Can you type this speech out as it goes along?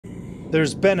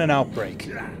There's been an outbreak.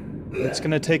 It's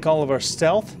going to take all of our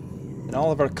stealth and all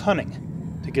of our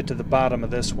cunning to get to the bottom of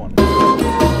this one.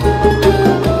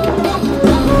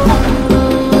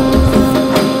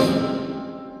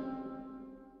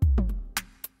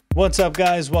 What's up,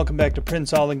 guys? Welcome back to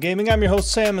princealdengaming. I'm your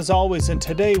host, Sam, as always, and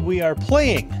today we are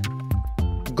playing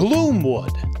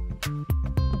Gloomwood.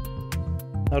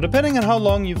 Now, depending on how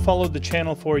long you've followed the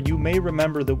channel for, you may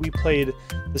remember that we played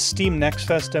the Steam Next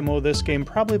Fest demo of this game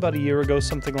probably about a year ago,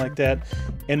 something like that.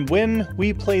 And when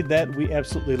we played that, we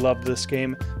absolutely loved this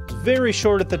game. It was very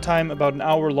short at the time, about an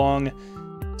hour long.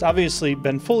 It's obviously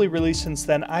been fully released since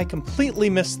then. I completely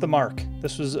missed the mark.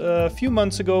 This was a few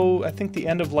months ago, I think the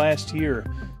end of last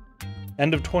year.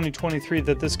 End of 2023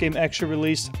 that this game actually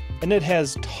released, and it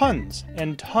has tons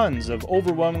and tons of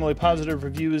overwhelmingly positive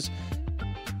reviews.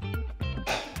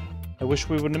 I wish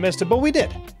we wouldn't have missed it, but we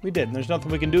did. We did, and there's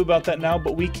nothing we can do about that now,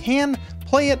 but we can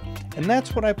play it, and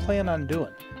that's what I plan on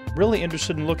doing. Really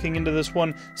interested in looking into this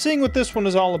one, seeing what this one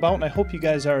is all about, and I hope you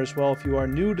guys are as well. If you are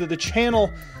new to the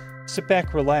channel, sit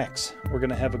back, relax. We're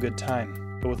going to have a good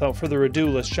time. But without further ado,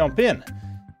 let's jump in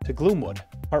to Gloomwood,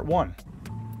 Part 1.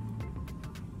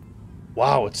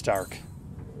 Wow, it's dark.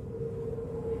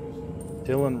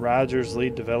 Dylan Rogers,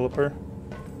 lead developer.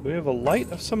 Do we have a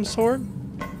light of some sort?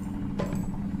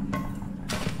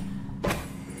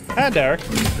 Hi, Derek.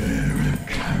 Prepare a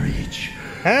carriage.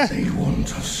 Huh? They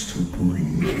want us to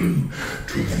bring him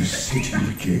to the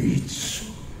city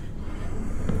gates.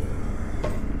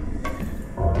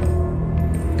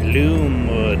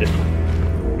 Gloomwood.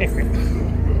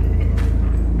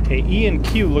 Okay, E and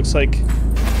Q looks like...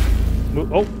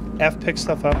 Oh, F picks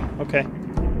stuff up. Okay.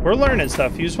 We're learning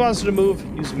stuff. Use mouse to move.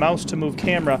 Use mouse to move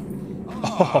camera.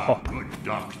 Oh. Good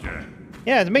doctor.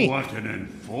 Yeah, it's me. What an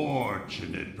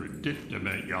unfortunate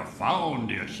predicament you found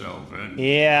yourself in.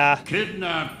 Yeah.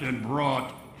 Kidnapped and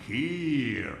brought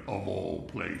here, of all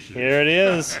places. Here it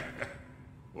is.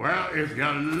 Well, if you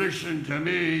listen to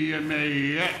me, you may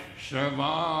yet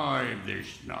survive this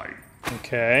night.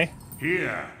 Okay.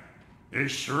 Here,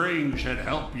 this ring should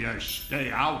help you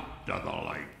stay out of the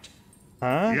light.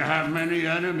 Huh? You have many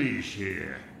enemies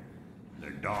here. The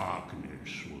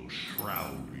darkness will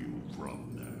shroud you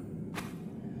from them.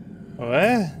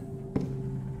 What?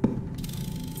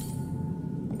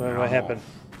 What happened?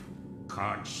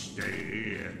 Can't stay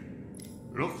here.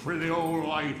 Look for the old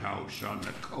lighthouse on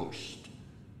the coast.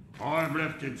 I've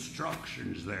left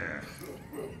instructions there.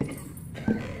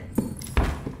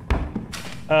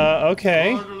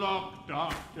 Okay. Good luck,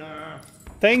 Doctor.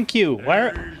 Thank you.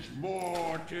 There's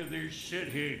more to this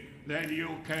city than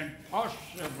you can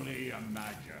possibly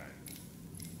imagine.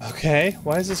 Okay,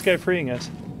 why is this guy freeing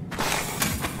us?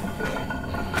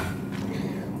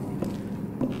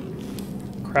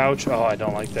 Crouch. Oh, I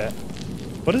don't like that.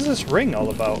 What is this ring all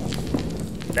about?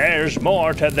 There's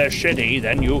more to the city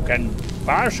than you can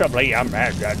possibly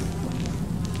imagine.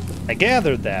 I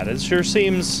gathered that. It sure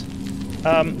seems...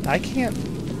 I can't...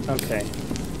 Okay.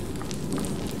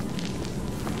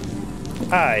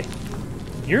 Hi.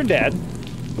 You're dead.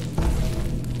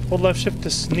 Hold left shift to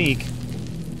sneak.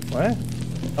 What?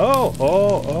 Oh, oh,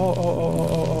 oh, oh, oh, oh,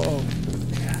 oh, oh.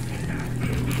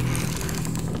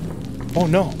 Oh,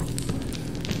 no.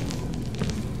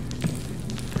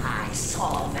 I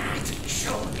saw that.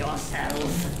 Show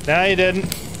yourself. No, you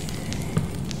didn't.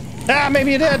 Ah,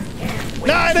 maybe you did.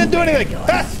 No, I didn't do anything.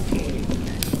 Ah!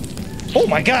 Oh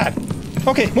my god.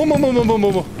 Okay, move, move, move, move,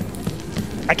 move, move.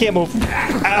 I can't move.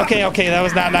 Okay, okay, that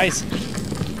was not nice.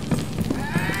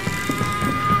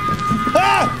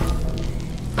 Ah!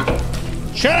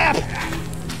 Shut up!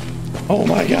 Oh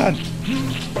my god.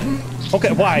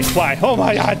 Okay, why? Why? Oh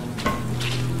my god.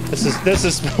 This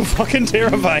is fucking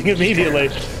terrifying immediately.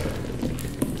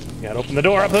 You gotta open the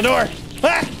door, open the door.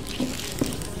 Ah!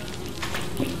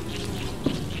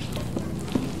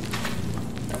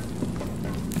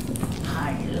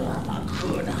 I love a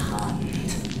good hunt.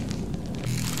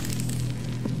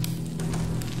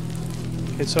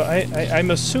 Okay, so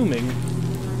I'm assuming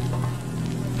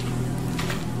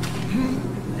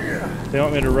they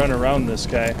want me to run around this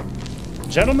guy.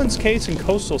 Gentleman's case and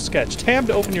coastal sketch. Tab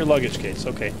to open your luggage case.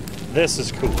 Okay, this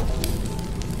is cool.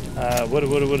 What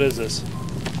is this?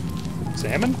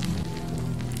 Salmon?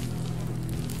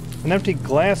 An empty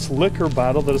glass liquor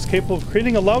bottle that is capable of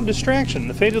creating a loud distraction.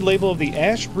 The faded label of the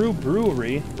Ash Brew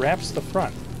Brewery wraps the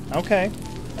front. Okay,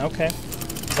 okay.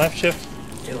 Left shift.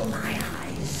 Do my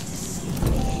eyes deceive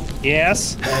me?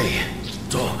 Yes. Hey,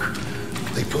 Doc.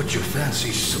 They put your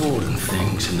fancy sword and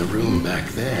things in the room back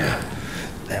there.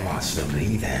 They must still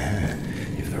be there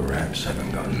if the wraps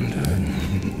haven't gotten done.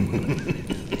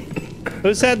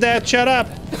 Who said that? Shut up.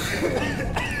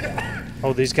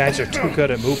 Oh, these guys are too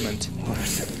good at movement.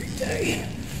 Worse every day.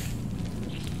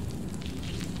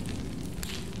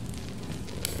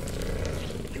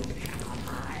 You cannot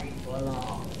hide for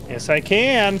long. Yes, I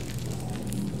can.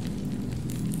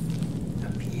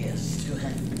 Appears to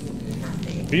have been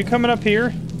nothing. Are you coming up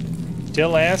here?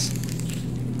 Still ass?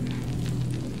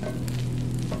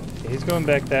 He's going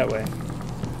back that way.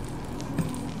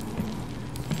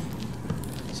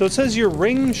 So it says your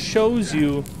ring shows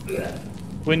you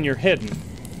when you're hidden.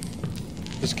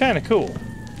 It's kind of cool.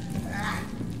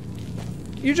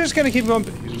 You're just gonna keep going.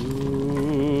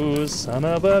 Ooh, son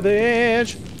of a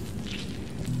bitch.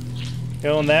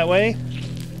 Going that way?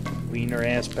 Wiener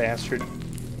ass bastard.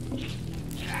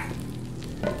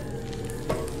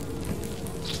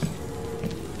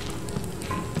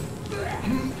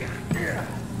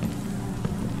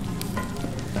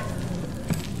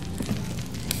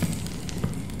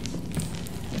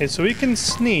 Okay, so we can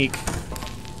sneak.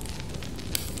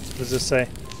 What does this say?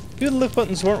 The lift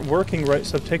buttons weren't working right,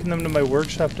 so I've taken them to my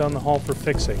workshop down the hall for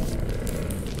fixing.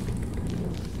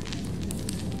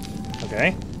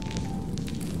 Okay.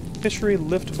 Fishery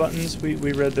lift buttons. We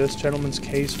read this. Gentleman's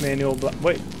case manual.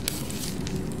 Wait.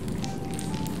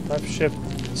 Left shift.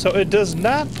 So it does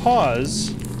not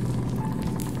pause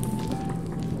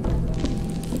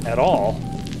at all.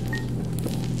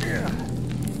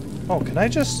 Oh, can I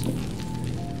just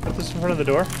put this in front of the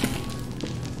door?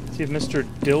 See if Mr.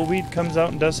 Dillweed comes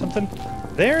out and does something.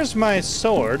 There's my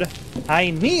sword.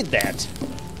 I need that.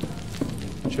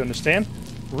 Don't you understand?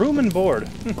 Room and board.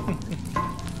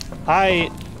 I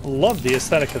love the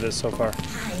aesthetic of this so far. I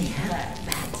heard that.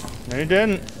 No, you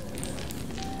didn't.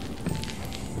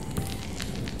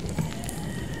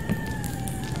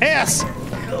 Ass!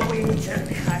 Going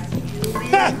to cut you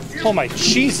Ah! Oh my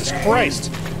Jesus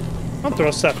Christ! Don't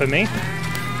throw stuff at me.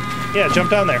 Yeah, jump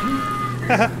down there.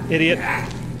 Haha, idiot.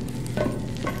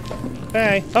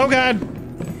 Hey. Oh God!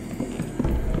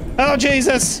 Oh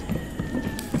Jesus!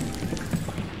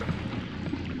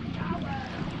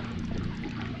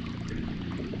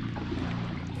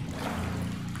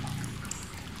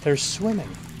 They're swimming.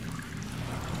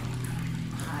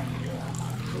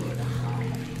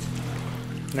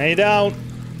 No, you don't.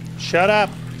 Shut up.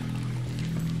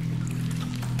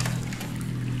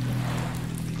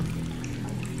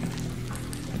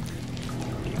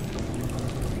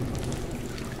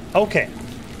 Okay.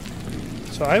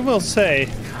 So I will say...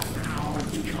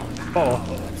 Oh.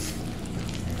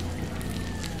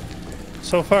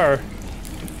 So far...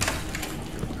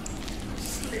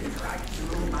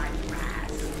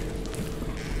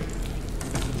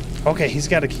 Okay, he's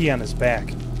got a key on his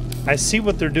back. I see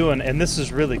what they're doing, and this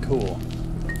is really cool.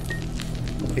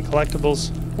 Okay, collectibles.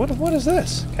 What is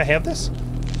this? Can I have this?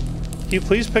 Can you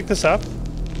please pick this up?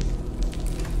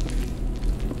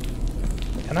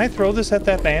 Can I throw this at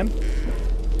that man?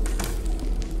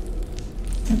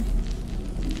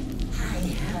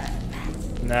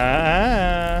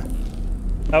 Nah.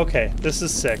 Okay, this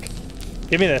is sick.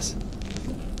 Give me this.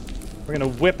 We're gonna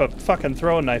whip a fucking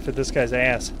throwing knife at this guy's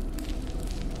ass.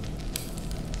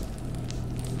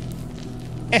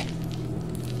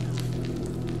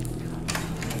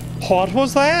 What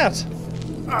was that?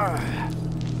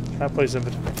 Not place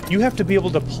inventory. You have to be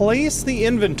able to place the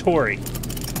inventory.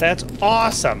 That's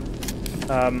awesome.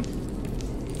 Uh-oh.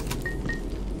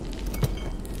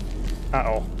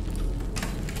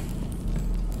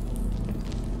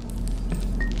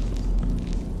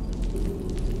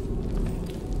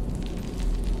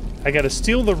 I gotta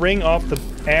steal the ring off the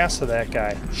ass of that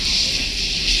guy.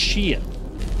 Shit.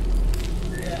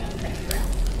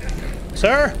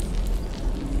 Sir?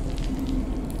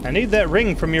 I need that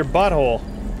ring from your butthole.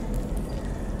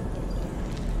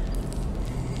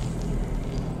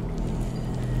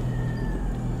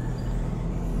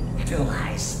 Do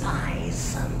I spy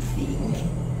something?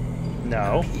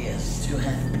 No. Appears to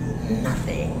have been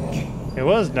nothing. It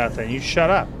was nothing. You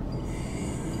shut up.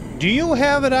 Do you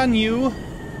have it on you?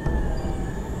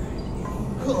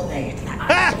 Who made that?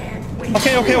 Ah!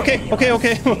 Okay.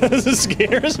 This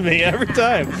scares me every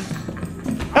time.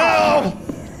 Oh!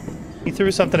 He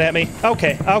threw something at me.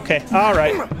 Okay. All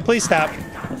right. Please stop.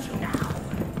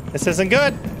 This isn't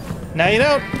good. Now you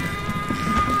don't.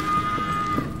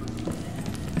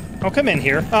 Oh, come in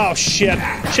here. Oh, shit.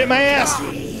 Shit my ass.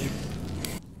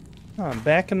 Oh, I'm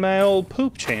back in my old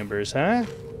poop chambers, huh?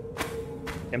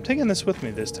 I'm taking this with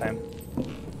me this time.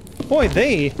 Boy,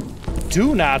 they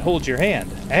do not hold your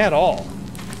hand at all.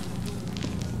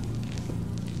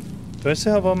 Do I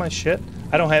still have all my shit?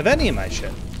 I don't have any of my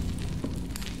shit.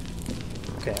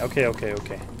 Okay.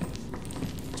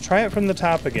 Let's try it from the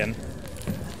top again.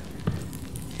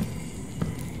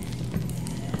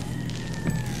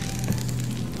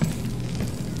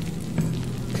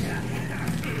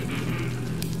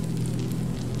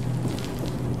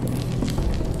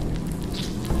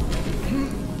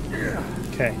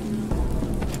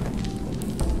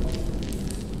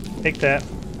 Take that.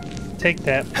 Take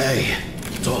that. Hey,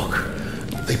 Doc.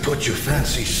 They put your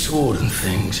fancy sword and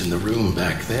things in the room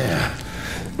back there.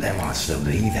 They might still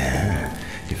be there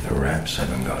if the rats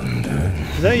haven't gotten done.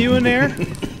 Is that you in there?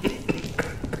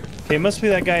 Okay, must be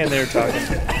that guy in there talking.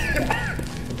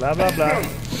 Blah, blah, blah.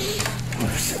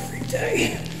 Worse every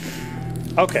day.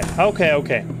 Okay, okay,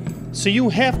 okay. So you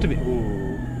have to be... Ooh.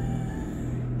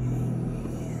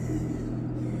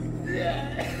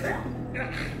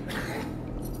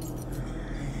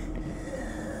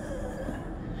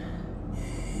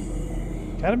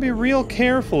 Gotta be real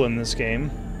careful in this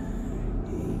game.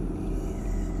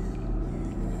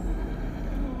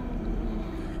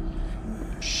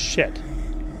 Shit.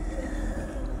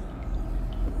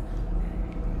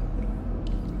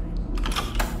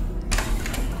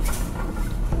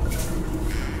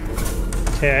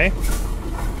 Okay.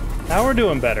 Now we're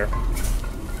doing better.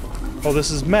 Oh,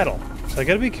 this is metal. So I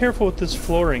gotta be careful with this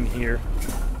flooring here.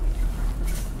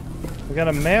 We got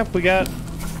a map, we got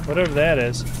whatever that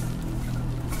is.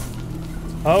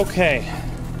 Okay.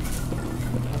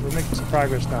 We're making some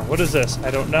progress now. What is this?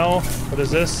 I don't know. What is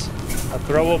this? A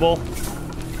throwable?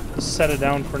 Let's set it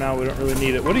down for now. We don't really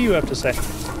need it. What do you have to say?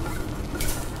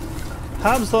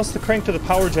 Hobbs lost the crank to the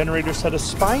power generator, said a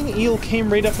spine eel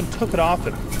came right up and took it off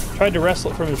him. Tried to wrestle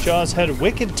it from his jaws, had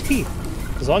wicked teeth.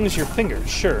 As long as your fingers,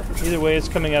 sure. Either way, it's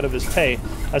coming out of his pay.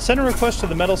 I sent a request to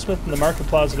the metalsmith in the market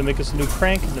plaza to make us a new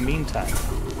crank in the meantime.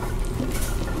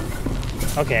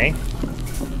 Okay.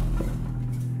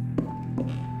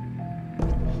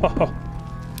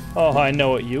 Oh, I know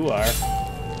what you are.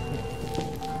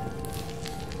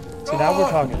 See, now we're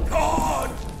talking.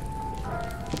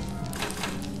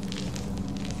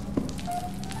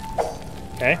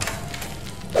 Okay.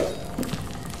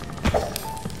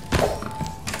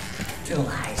 Do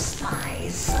I spy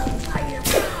some fire?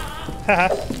 Haha,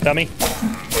 dummy.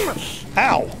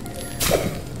 Ow!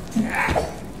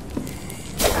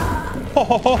 Ho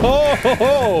ho ho ho ho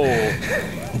ho!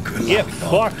 Get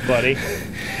fucked, buddy.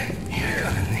 You're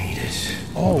gonna need it.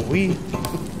 Oh, we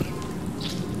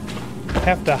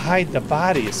have to hide the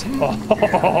bodies. Oh, ho,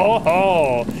 ho,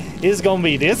 ho. It's gonna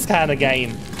be this kind of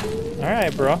game.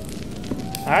 Alright, bro.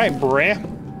 Alright, bruh.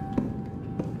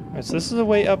 Alright, so this is the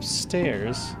way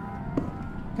upstairs.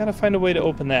 Gotta find a way to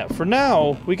open that. For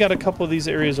now, we got a couple of these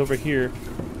areas over here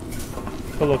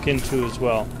to look into as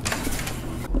well.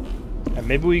 And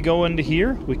maybe we go into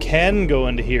here? We can go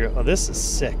into here. Oh, this is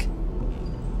sick.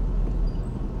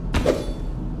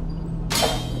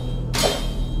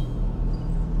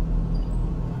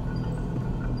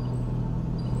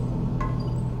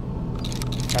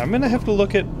 I'm gonna have to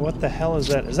look at what the hell is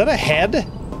that? Is that a head?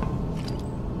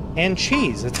 And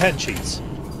cheese. It's head cheese.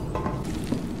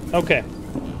 Okay.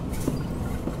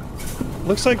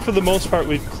 Looks like for the most part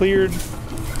we've cleared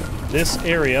this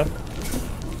area.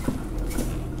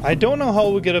 I don't know how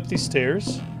we'll get up these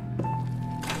stairs.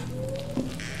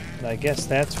 I guess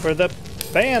that's for the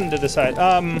band to decide.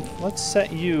 Let's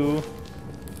set you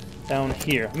down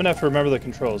here. I'm gonna have to remember the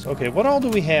controls. Okay, what all do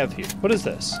we have here? What is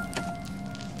this?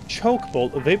 Choke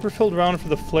bolt, a vapor-filled round for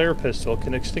the flare pistol,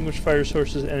 can extinguish fire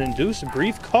sources and induce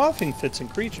brief coughing fits in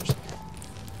creatures.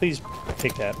 Please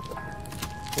take that.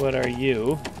 What are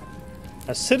you?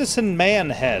 A citizen man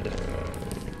head.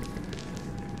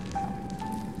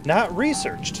 Not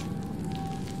researched.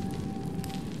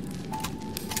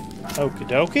 Okie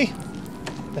dokie.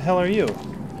 The hell are you?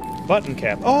 Button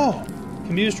cap. Oh!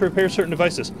 Can be used to repair certain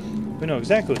devices. We know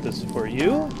exactly what this is for.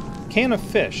 You? Can of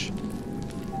fish.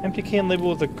 Empty can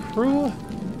labeled with a crew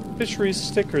fisheries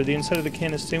sticker. The inside of the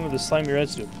can is stained with a slimy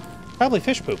residue. Probably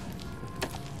fish poop.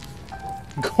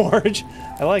 Gorge.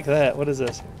 I like that. What is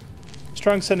this?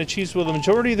 Strong scent of cheese. Well, the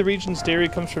majority of the region's dairy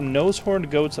comes from nose-horned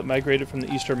goats that migrated from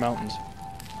the eastern mountains.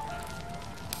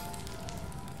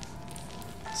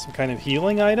 Some kind of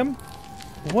healing item?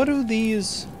 What do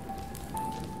these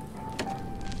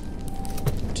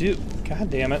do? God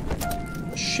damn it.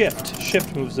 Shift.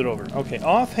 Shift moves it over. Okay,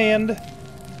 offhand.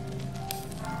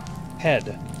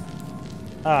 Head.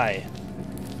 Eye.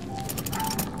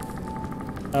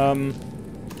 No,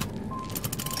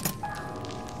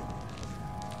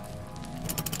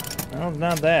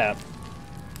 not that.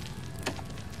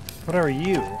 What are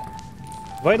you?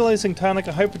 Vitalizing tonic,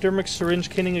 a hypodermic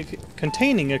syringe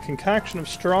containing a concoction of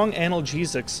strong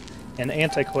analgesics and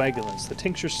anticoagulants. The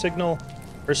tincture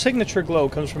signature glow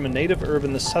comes from a native herb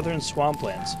in the southern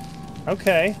swamplands.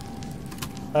 Okay.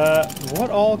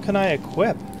 What all can I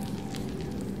equip?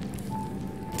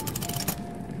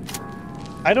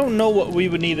 I don't know what we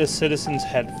would need a citizen's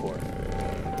head for.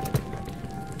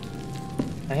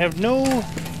 I have no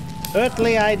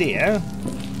earthly idea.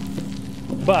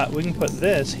 but we can put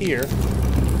this here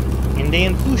and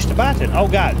then push the button. Oh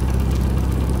god.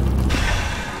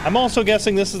 I'm also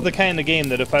guessing this is the kind of game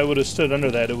that if I would have stood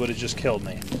under that, it would have just killed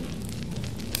me.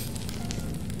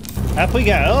 Up we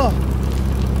go.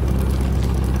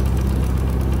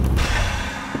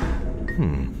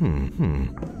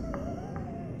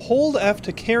 Hold F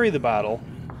to carry the bottle.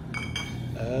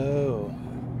 Oh.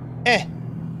 Eh.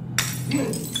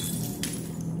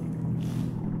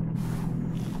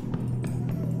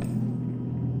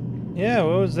 Yeah,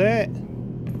 what was that?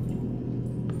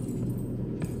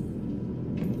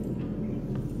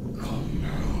 Come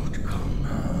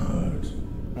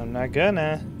out. I'm not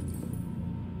gonna.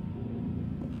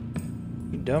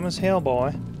 You dumb as hell,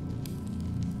 boy.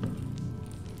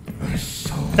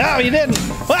 No, you didn't!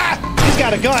 Ah! He's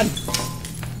got a gun!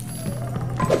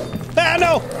 Ah,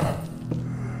 no!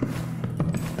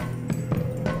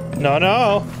 No,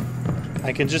 no.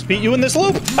 I can just beat you in this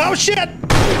loop! Oh, shit!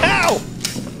 Ow!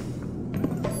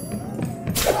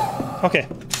 Okay.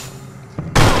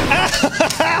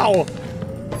 Ow!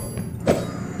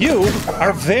 You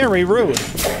are very rude.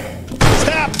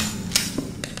 Stop!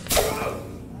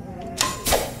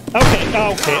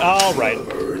 Okay, all right.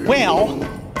 Well,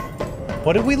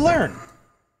 what did we learn?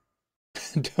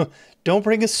 Don't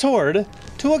bring a sword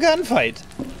to a gunfight.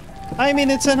 I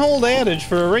mean, it's an old adage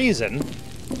for a reason.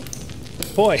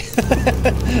 Boy,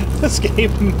 this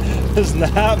game does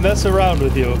not mess around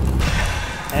with you.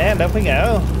 And up we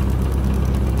go.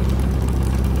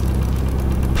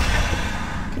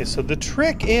 Okay, so the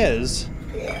trick is...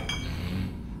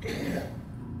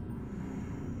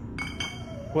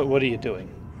 What are you doing?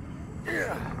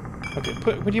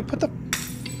 Okay, would you put the...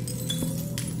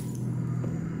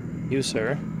 You,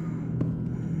 sir,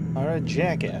 are a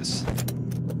jackass.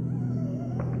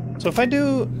 So if I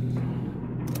do...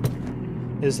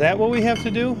 Is that what we have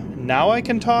to do? Now I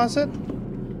can toss it?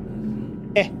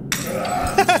 Eh.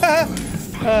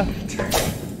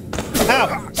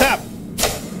 Ow! Stop!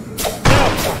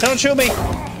 No! Don't shoot me!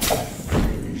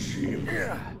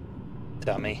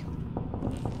 Dummy.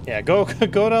 Yeah, go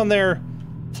down there,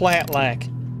 flat lack.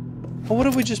 Well, what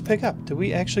did we just pick up? Did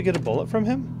we actually get a bullet from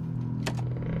him?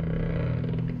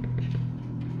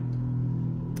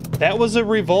 That was a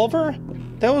revolver?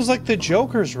 That was like the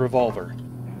Joker's revolver.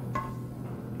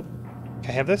 Can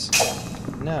I have this?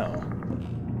 No.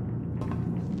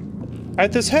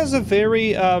 Alright, this has a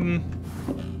very,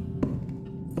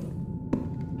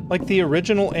 like the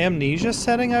original Amnesia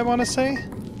setting, I want to say.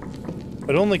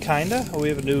 But only kinda. Oh, we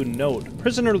have a new note.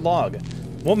 Prisoner log.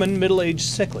 Woman, middle-aged,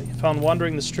 sickly. Found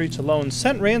wandering the streets alone.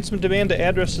 Sent ransom demand to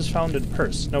addresses found in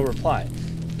purse. No reply.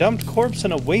 Dumped corpse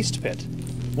in a waste pit.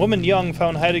 Woman young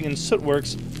found hiding in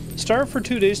sootworks. Starved for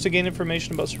 2 days to gain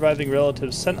information about surviving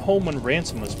relatives. Sent home when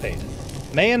ransom was paid.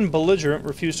 Man belligerent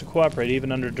refused to cooperate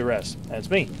even under duress. That's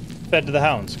me. Fed to the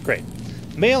hounds. Great.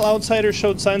 Male outsider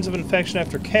showed signs of infection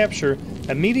after capture.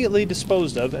 Immediately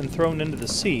disposed of and thrown into the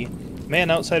sea. Man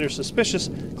outsider suspicious.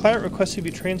 Client requests he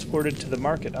be transported to the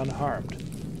market unharmed.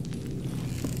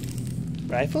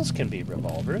 Rifles can be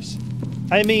revolvers.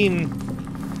 I mean,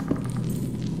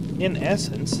 in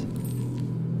essence.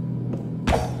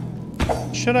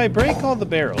 Should I break all the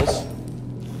barrels?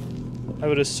 I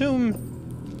would assume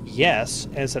yes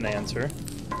as an answer.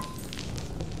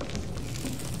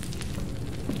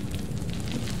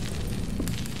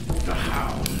 The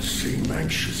hounds seem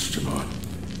anxious tonight.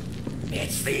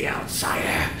 It's the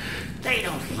outsider. They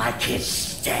don't like his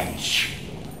stench.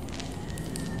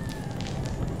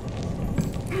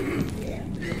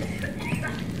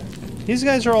 These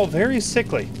guys are all very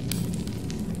sickly.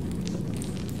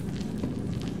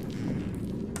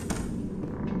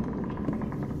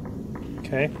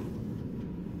 Okay.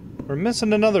 We're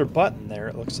missing another button there,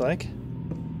 it looks like.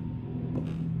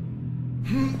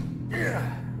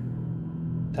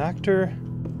 Dr.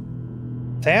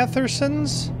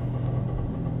 Thatherson's?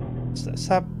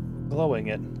 Stop glowing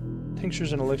it.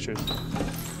 Tinctures and elixirs.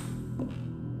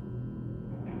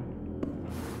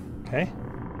 Okay.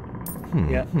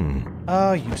 Yeah.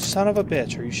 Oh, you son of a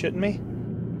bitch. Are you shitting me?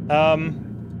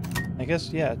 I guess,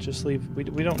 yeah, just leave.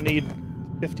 We don't need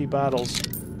 50 bottles.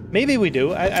 Maybe we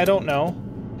do. I don't know.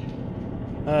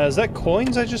 Is that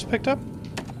coins I just picked up?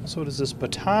 So what is this?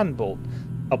 Baton bolt.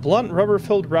 A blunt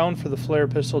rubber-filled round for the flare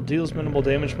pistol deals minimal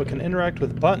damage but can interact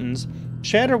with buttons,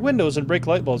 shatter windows, and break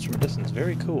light bulbs from a distance.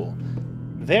 Very cool.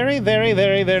 Very, very,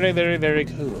 very, very, very, very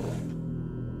cool.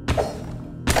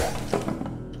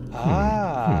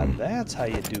 Ah, that's how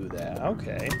you do that.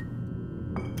 Okay.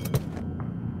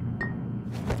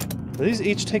 Do these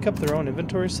each take up their own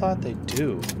inventory slot? They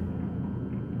do.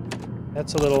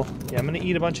 That's a little... Yeah, I'm gonna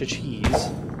eat a bunch of cheese.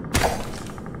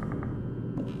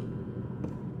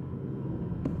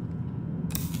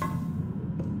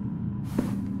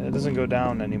 It doesn't go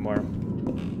down anymore.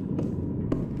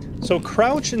 So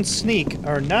crouch and sneak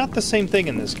are not the same thing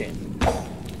in this game.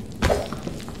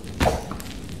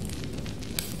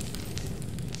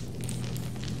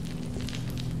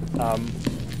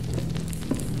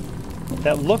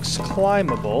 That looks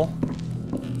climbable,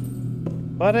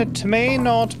 but it may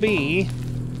not be.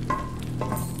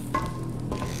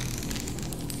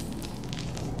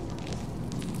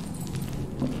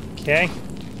 Okay.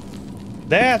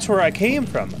 That's where I came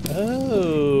from.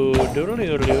 Oh,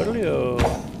 doodle-doo-doodle-doo.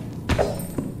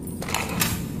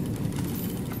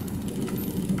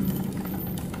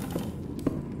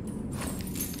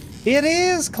 It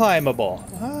is climbable.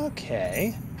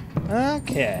 Okay.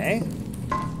 Okay.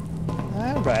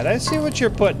 Alright, I see what you're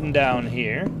putting down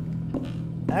here.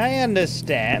 I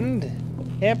understand.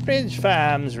 Epridge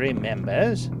Farms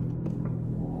remembers.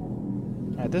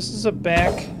 Alright, this is a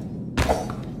back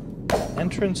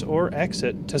entrance or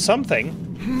exit to something.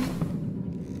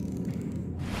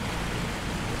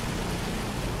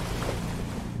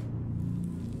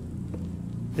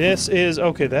 This is...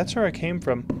 okay, that's where I came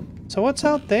from. So what's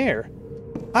out there?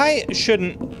 I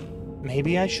shouldn't...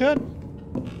 maybe I should.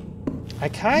 I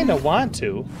kind of want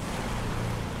to.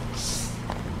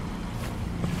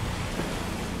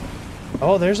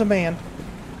 Oh, there's a man.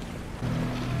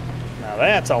 Now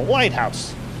that's a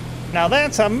lighthouse. Now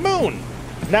that's a moon.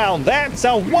 Now that's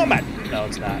a woman. No,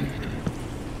 it's not.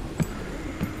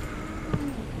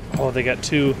 Oh, they got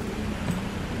two.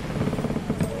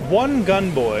 One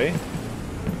gun boy.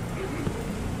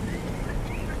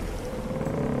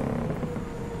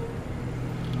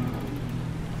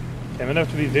 I'm gonna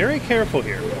have to be very careful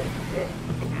here.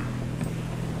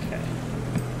 Okay.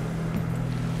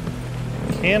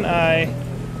 Can I...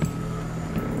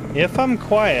 if I'm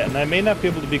quiet, and I may not be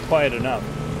able to be quiet enough.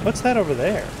 What's that over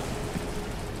there?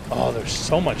 Oh, there's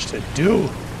so much to do.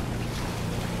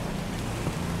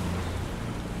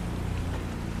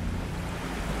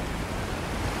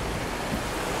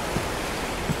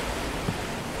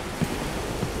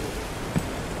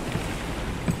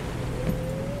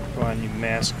 Come on, you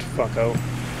masked fucko.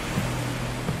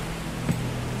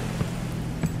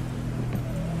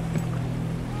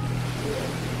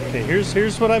 Okay,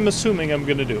 here's what I'm assuming I'm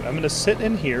gonna do. I'm gonna sit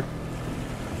in here,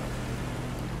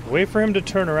 wait for him to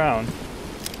turn around.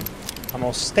 I'm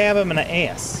gonna stab him in the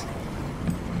ass.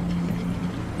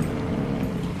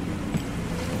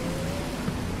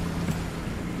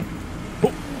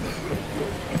 Oh.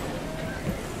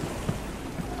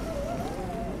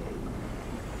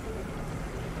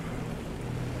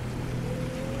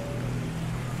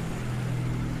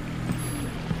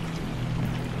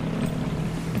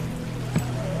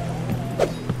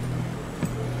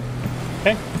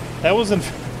 Okay, that wasn't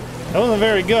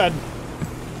very good.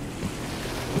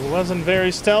 It wasn't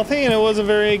very stealthy, and it wasn't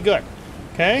very good.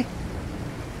 Okay?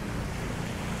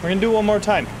 We're gonna do it one more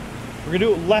time. We're gonna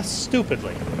do it less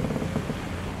stupidly.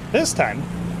 This time,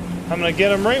 I'm gonna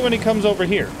get him right when he comes over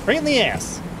here. Right in the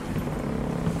ass.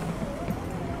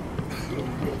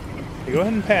 Okay, go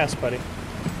ahead and pass, buddy.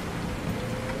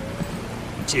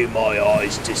 Do my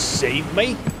eyes deceive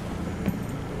me?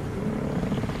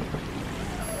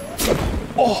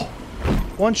 Oh!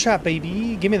 One shot,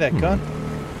 baby. Give me that gun.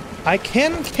 I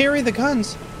can carry the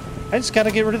guns. I just gotta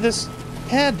get rid of this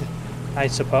head, I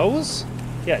suppose.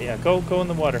 Yeah, go in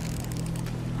the water.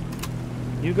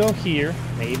 You go here,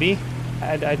 maybe.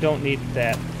 I don't need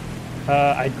that.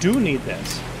 I do need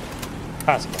this.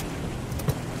 Possible.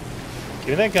 Give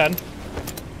me that gun.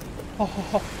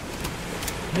 Oh.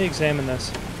 Let me examine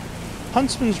this.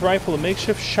 Huntsman's rifle, a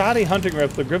makeshift shoddy hunting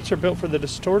rifle. The grips are built for the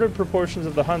distorted proportions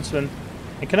of the huntsman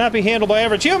and cannot be handled by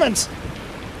average humans.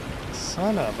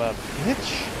 Son of a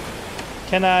bitch.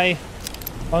 Can I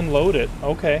unload it?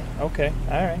 Okay,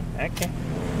 alright, okay.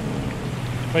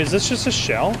 Wait, is this just a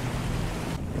shell?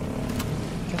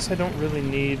 Guess I don't really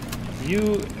need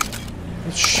you.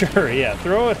 Sure, yeah,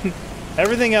 throw it,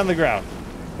 everything on the ground.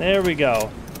 There we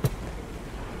go.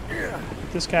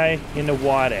 Put this guy in the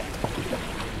water.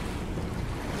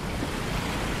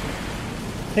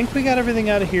 I think we got everything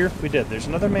out of here. We did. There's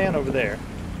another man over there.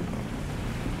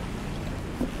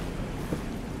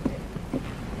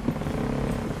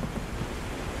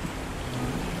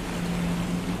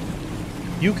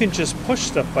 You can just push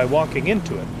stuff by walking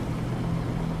into it.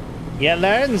 You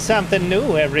learn something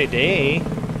new every day.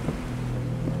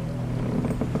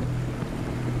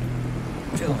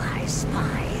 Do I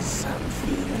spy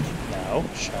something? No,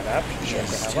 shut up.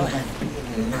 Just to have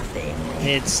been nothing.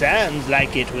 It sounds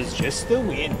like it was just the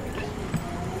wind.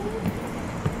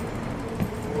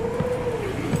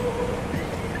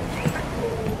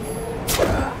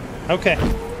 Okay.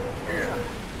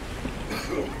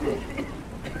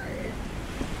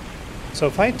 So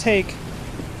if I take...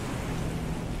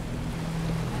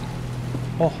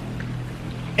 Oh.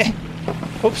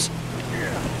 Oops.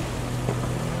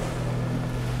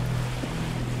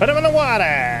 Put him in the water!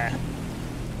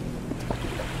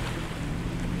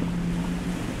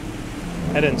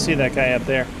 I didn't see that guy up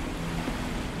there.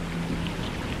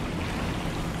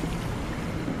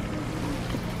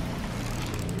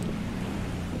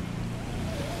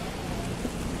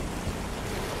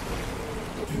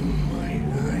 Do my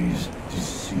eyes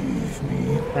deceive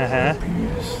me? Uh-huh.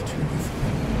 Appears to have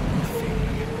been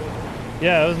nothing.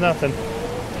 Yeah, it was nothing.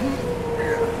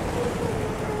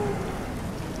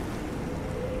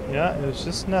 Yeah, it was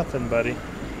just nothing, buddy.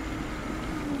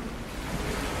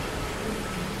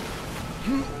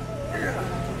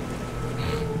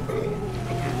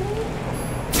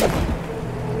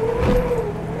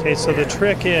 Okay, so the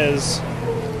trick is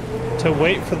to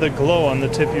wait for the glow on the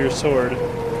tip of your sword.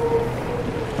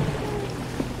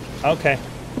 Okay,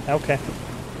 okay.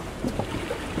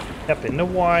 Yep, in the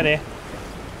water.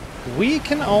 We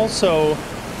can also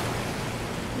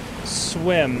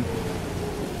swim,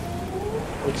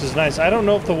 which is nice. I don't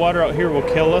know if the water out here will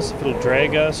kill us, if it'll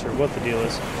drag us, or what the deal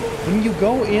is. When you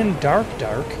go in dark,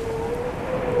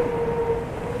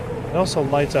 it also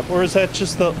lights up. Or is that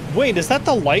just the... Wait, is that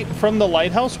the light from the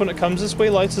lighthouse when it comes this way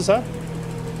lights us up?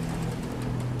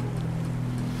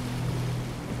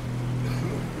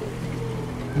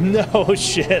 No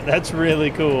shit, that's really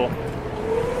cool.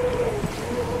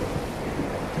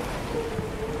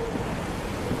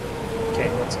 Okay,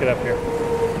 let's get up here.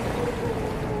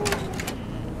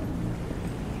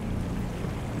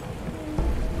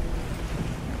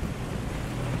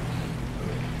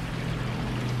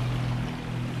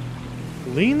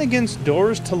 Lean against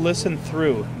doors to listen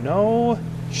through. No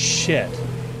shit.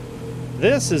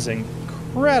 This is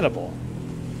incredible.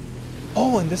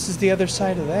 Oh, and this is the other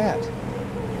side of that.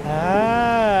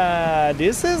 Ah,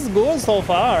 this is good so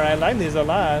far. I like this a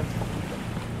lot.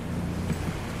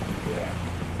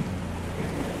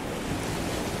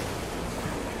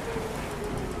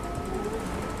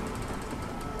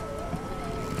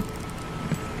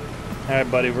 All right,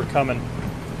 buddy, we're coming.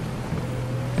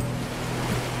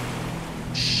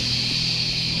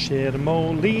 Shit,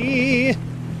 moly.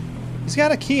 He's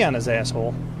got a key on his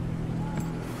asshole.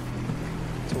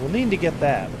 So we'll need to get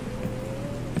that.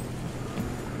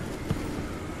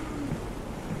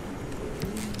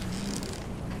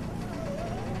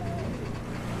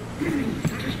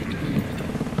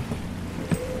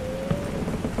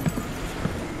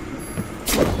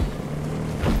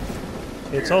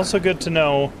 It's also good to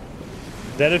know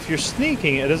that if you're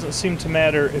sneaking, it doesn't seem to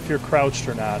matter if you're crouched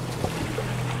or not.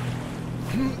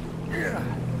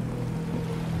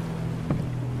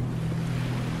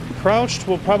 Crouched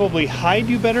will probably hide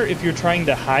you better if you're trying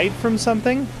to hide from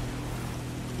something.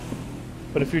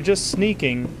 But if you're just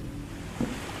sneaking...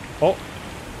 Oh.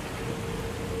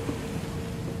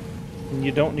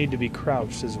 You don't need to be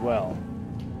crouched as well.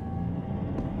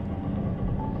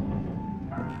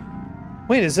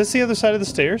 Wait, is this the other side of the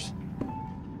stairs?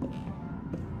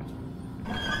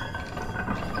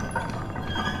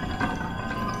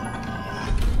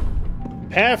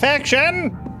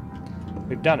 Perfection!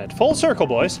 We've done it. Full circle,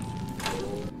 boys.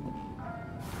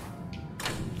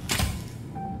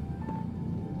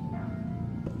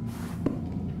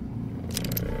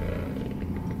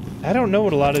 I don't know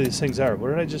what a lot of these things are. What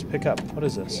did I just pick up? What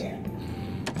is this?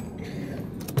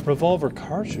 Revolver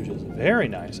cartridges. Very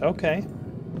nice. Okay.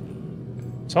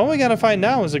 So all we gotta find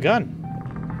now is a gun.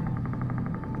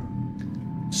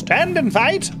 Stand and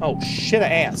fight? Oh, shit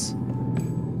ass.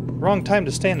 Wrong time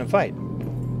to stand and fight.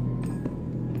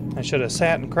 I should have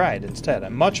sat and cried instead.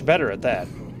 I'm much better at that.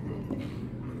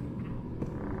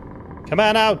 Come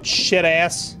on out, shit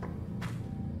ass.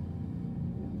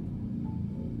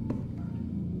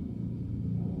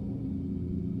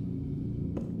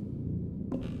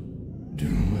 Do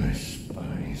I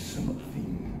spy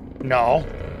something? No.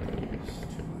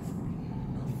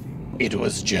 It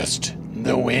was just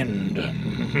the wind.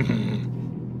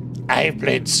 I've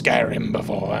played Skyrim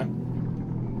before.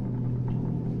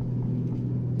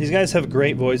 These guys have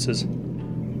great voices.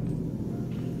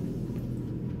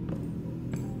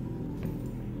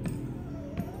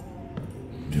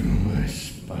 Do I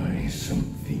spy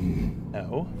something?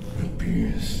 No.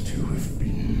 Appears to have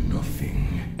been nothing.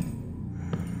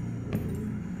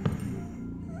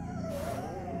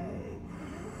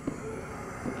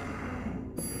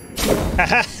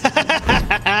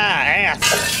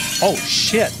 Ass. Oh,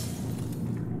 shit.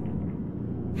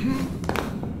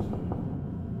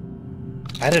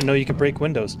 I didn't know you could break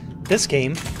windows. This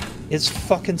game is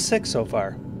fucking sick so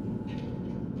far.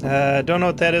 Don't know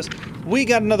what that is. We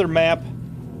got another map.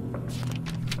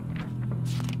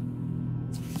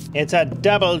 It's a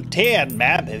double-tiered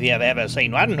map, if you've ever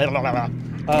seen one.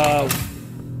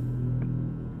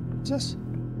 What's this?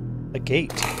 A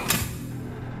gate.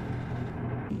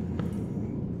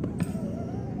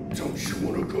 Don't you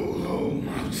want to go home,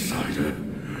 outsider?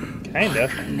 Kinda.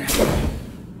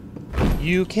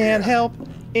 You can't help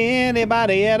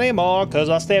anybody anymore, 'cause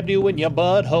I stabbed you in your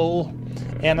butthole.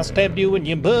 And I stabbed you in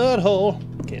your butthole.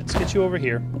 Okay, let's get you over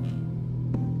here.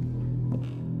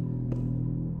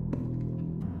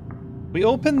 We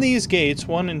opened these gates,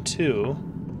 1 and 2.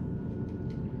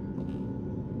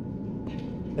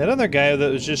 That other guy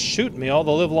that was just shooting me all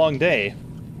the livelong day.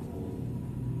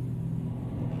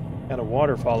 Got a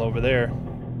waterfall over there.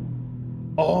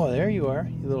 Oh, there you are,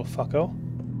 you little fucko.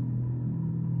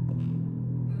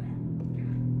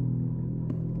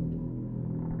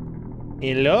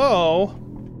 Hello?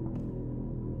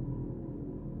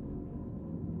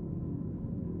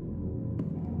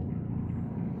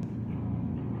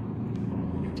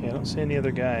 Okay, I don't see any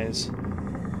other guys.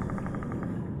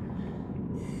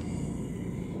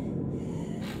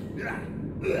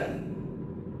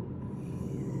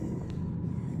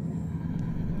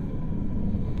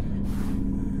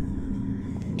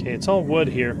 Okay, it's all wood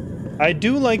here. I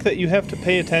do like that you have to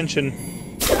pay attention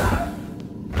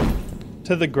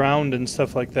to the ground and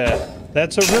stuff like that.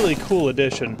 That's a really cool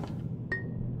addition.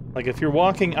 Like if you're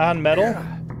walking on metal,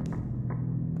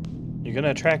 you're gonna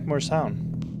attract more sound.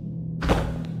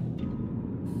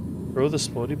 Throw the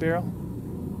splody barrel?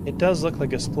 It does look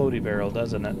like a splody barrel,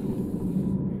 doesn't it?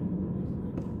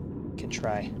 Can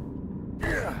try.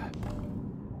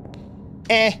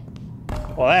 Eh.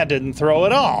 Well, that didn't throw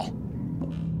at all.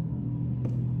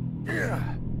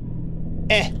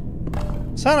 Eh.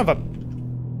 Son of a...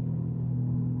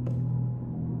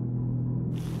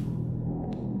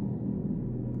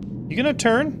 You gonna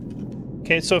turn?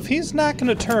 Okay, so if he's not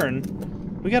gonna turn,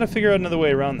 we gotta figure out another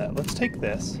way around that. Let's take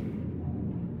this.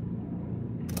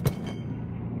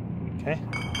 Okay.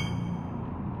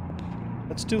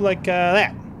 Let's do like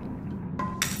that.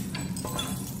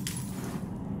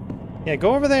 Yeah,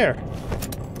 go over there.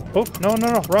 Oh, no,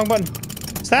 no, no, wrong button.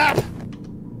 Stop!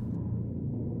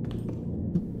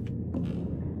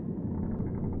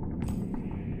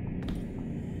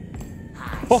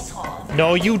 Oh,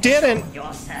 no, you didn't! No!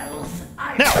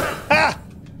 Ah!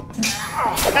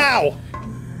 Ow!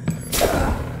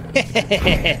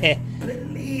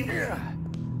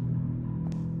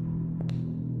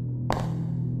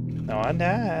 No, I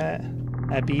died.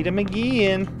 I beat him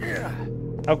again.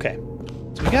 Okay.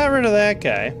 So we got rid of that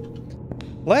guy.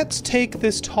 Let's take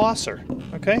this tosser,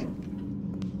 okay?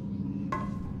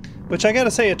 Which I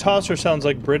gotta say, a tosser sounds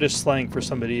like British slang for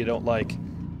somebody you don't like.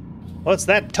 What's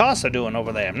that tosser doing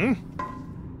over there, hmm?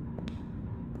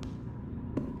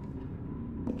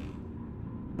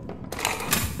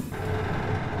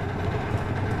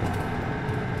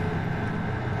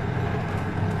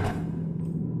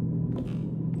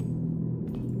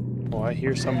 Oh, I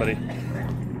hear somebody.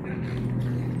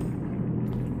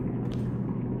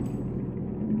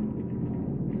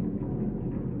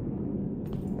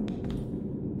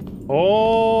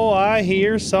 Oh, I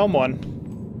hear someone.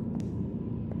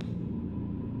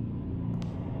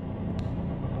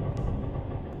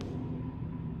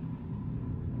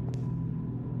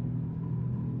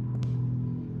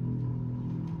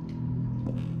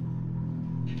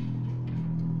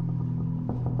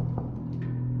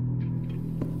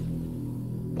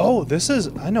 Oh, this is...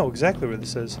 I know exactly where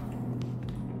this is.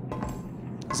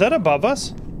 Is that above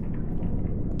us?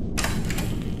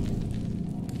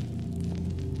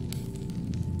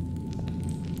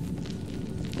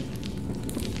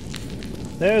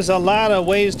 There's a lot of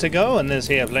ways to go in this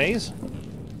here place.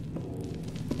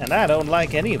 And I don't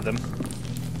like any of them.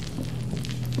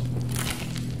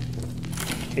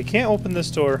 Okay, can't open this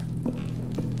door.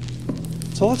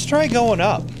 So let's try going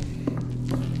up.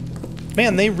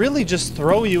 Man, they really just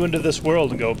throw you into this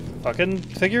world and go, fucking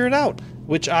figure it out.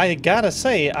 Which I gotta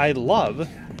say, I love.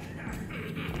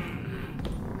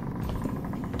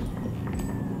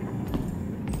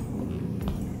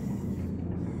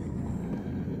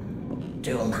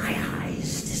 Do my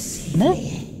eyes deceive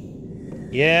me?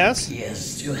 Yes?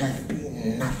 Appears to have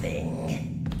been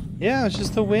nothing. Yeah, it's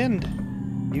just the wind.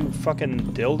 You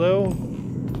fucking dildo.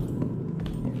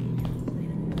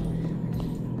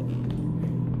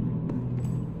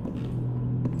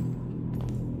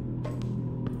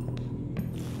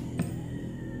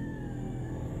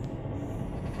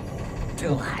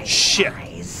 Do I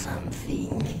spy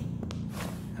something?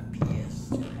 Appears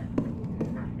to have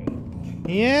been nothing.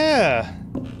 Yeah.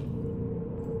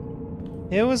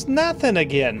 It was nothing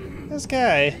again. This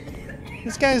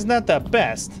guy's not the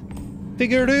best.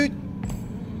 Figure it out.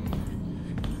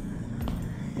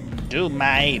 Do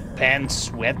my pants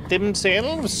wet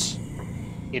themselves?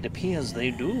 It appears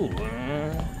they do.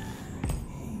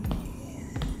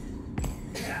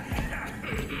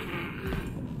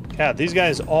 God, these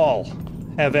guys all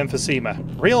have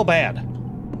emphysema. Real bad.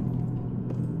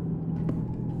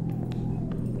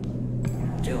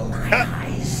 Do my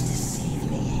eyes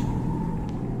deceive me?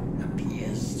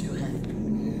 Appears to have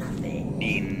nothing.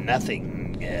 Mean nothing.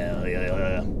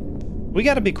 We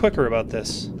gotta be quicker about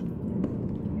this.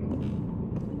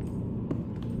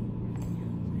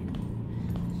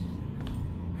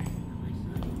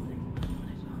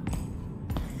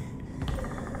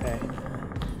 Okay.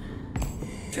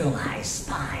 Do I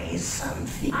spy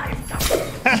something? I've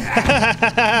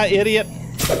done. Idiot.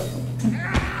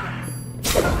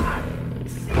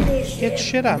 Finish Get him.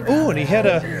 shit on. Oh, and he had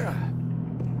a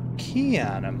key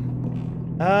on him.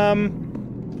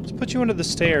 Let's put you under the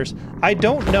stairs. I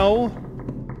don't know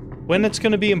when it's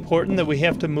going to be important that we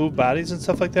have to move bodies and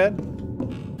stuff like that.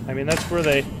 I mean, that's where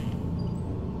they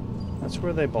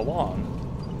belong.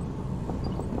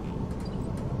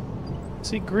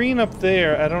 See green up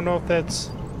there. I don't know if that's.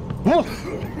 Whoa!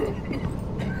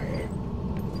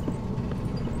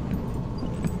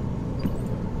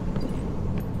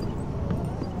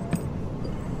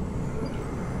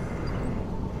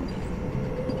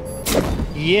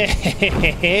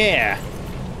 Yeah!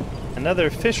 Another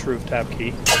fish rooftop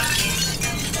key.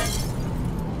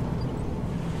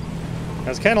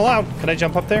 That's kind of loud. Can I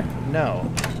jump up there?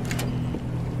 No.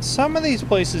 Some of these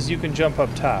places you can jump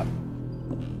up top.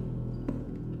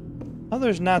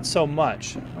 Others not so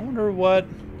much. I wonder what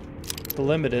the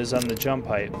limit is on the jump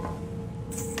height.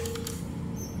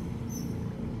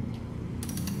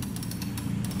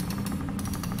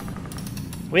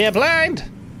 We are blind!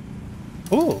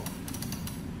 Ooh.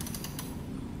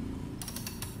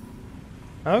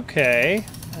 Okay.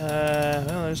 Well,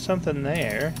 there's something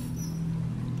there.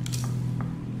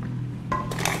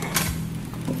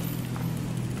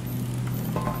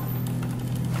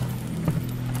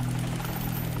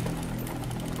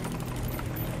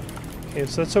 Okay,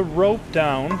 so that's a rope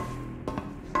down.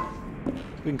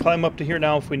 We can climb up to here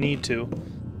now if we need to.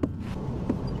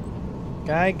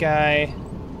 Guy.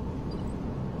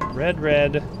 Red.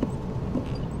 Red,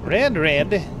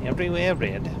 everywhere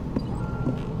red.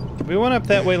 We went up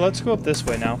that way, let's go up this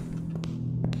way now.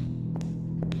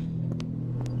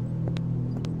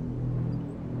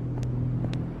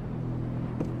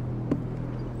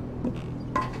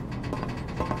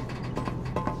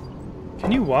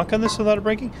 Can you walk on this without it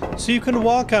breaking? So you can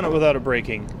walk on it without it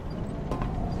breaking.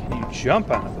 Can you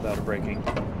jump on it without it breaking?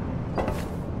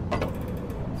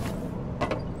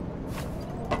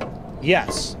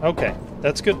 Yes, okay.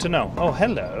 That's good to know. Oh,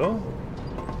 hello.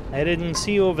 I didn't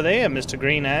see you over there, Mr.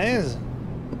 Green Eyes.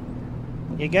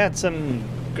 You got some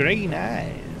green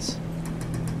eyes.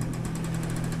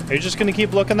 Are you just gonna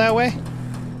keep looking that way?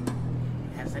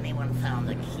 Has anyone found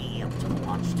the key up to the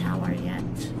watchtower yet?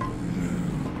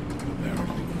 Apparently one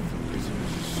of the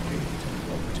prisoners escaped and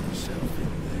locked himself in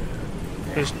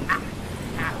there. There's...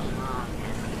 How long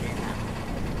has he been up?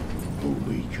 A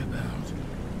week about.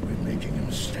 We're making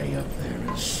him stay up there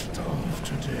and starve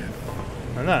to death.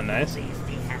 Oh, not nice. At least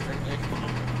he has a good key.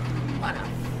 What a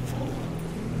fool.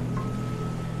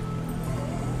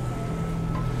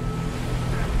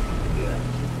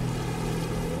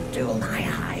 Do my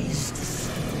eyes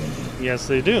deceive me? Yes,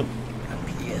 they do.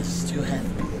 Appears to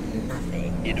have been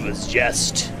nothing. It was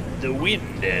just the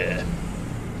wind.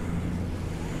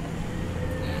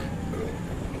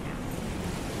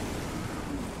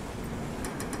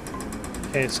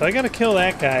 Okay, so I gotta kill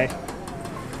that guy.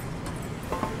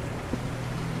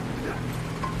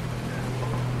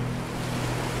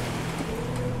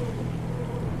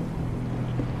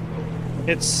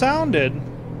 It sounded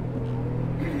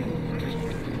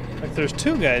like there's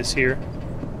two guys here.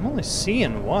 I'm only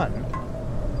seeing one.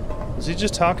 Is he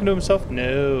just talking to himself?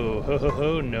 No. Ho ho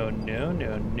ho. No.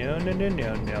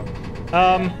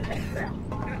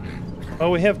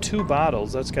 Oh, we have two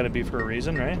bottles. That's got to be for a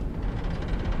reason, right?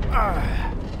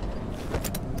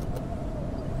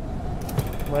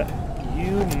 What?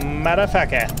 You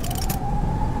motherfucker.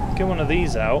 Get one of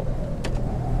these out.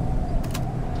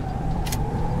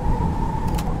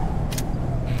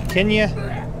 Can you?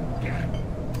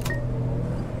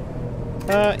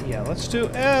 Yeah, let's do,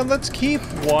 let's keep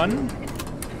one.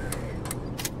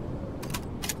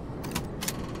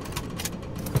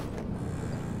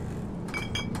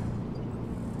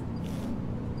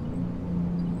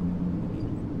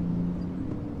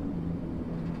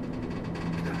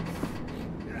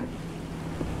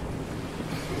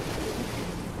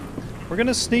 We're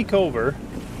gonna sneak over.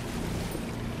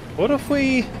 What if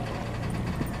we...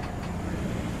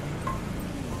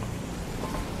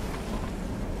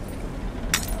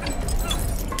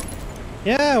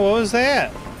 Yeah, what was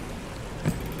that?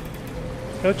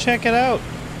 Go check it out.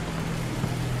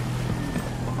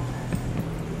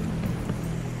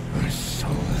 I saw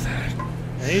that.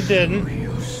 No, you didn't.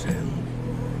 Real sin.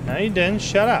 No, you didn't.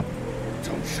 Shut up.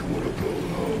 Don't you want to go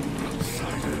home,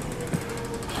 outsider?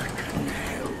 I can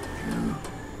help you.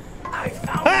 I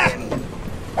found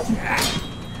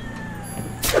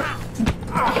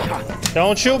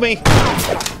Don't shoot me.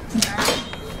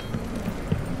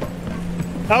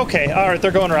 Okay, alright,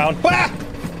 they're going around. Ah!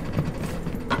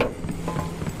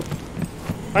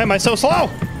 Why am I so slow?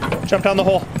 Jump down the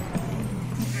hole.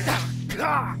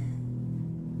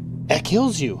 That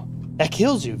kills you. That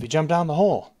kills you if you jump down the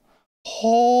hole.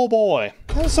 Oh boy.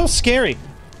 That was so scary.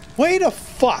 Wait a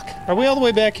fuck. Are we all the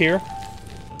way back here?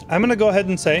 I'm gonna go ahead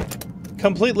and say,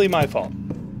 completely my fault.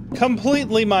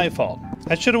 Completely my fault.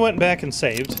 I should have went back and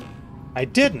saved. I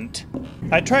didn't.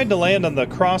 I tried to land on the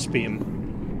crossbeam.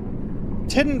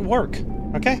 Didn't work.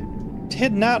 Okay?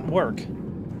 Did not work.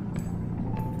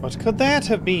 What could that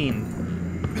have been?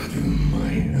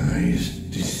 my eyes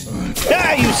decide.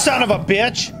 Ah, you son of a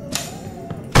bitch!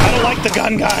 I don't like the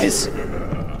gun guys.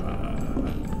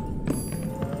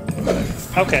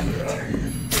 Okay.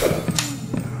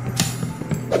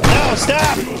 No,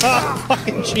 stop! Oh,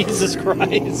 fucking Jesus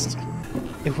Christ.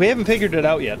 If we haven't figured it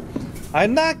out yet,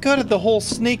 I'm not good at the whole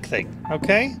sneak thing,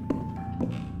 okay?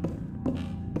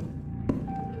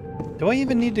 Do I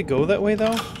even need to go that way,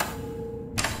 though?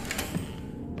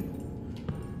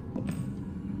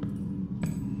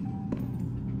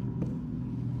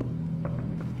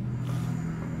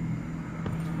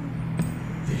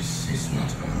 This is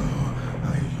not how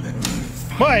I let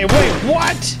my Wait,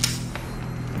 what?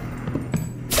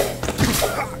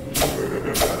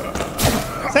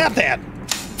 Stop that!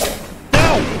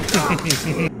 No!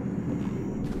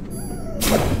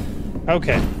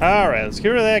 Okay, alright, let's get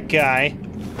rid of that guy.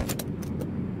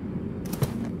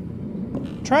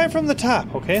 Try it from the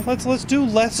top, okay? Let's do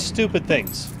less stupid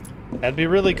things. That'd be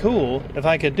really cool if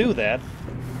I could do that.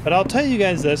 But I'll tell you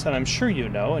guys this, and I'm sure you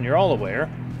know, and you're all aware,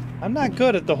 I'm not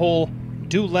good at the whole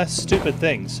do less stupid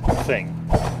things thing.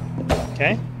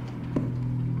 Okay?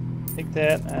 Take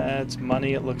that. It's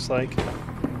money, it looks like.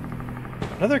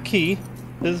 Another key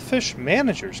is the fish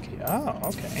manager's key. Oh,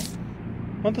 okay.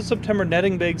 Month of September,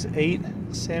 netting bags 8.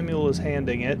 Samuel is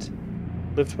handing it.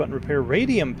 Lift button repair,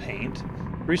 radium paint.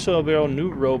 Resoil barrel, new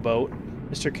rowboat.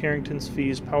 Mr. Carrington's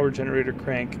fees, power generator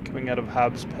crank coming out of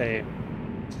Hobbs' pay.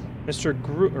 Mr.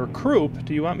 Croup,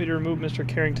 do you want me to remove Mr.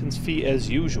 Carrington's fee as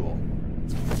usual?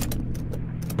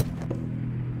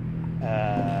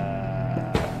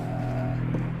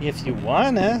 If you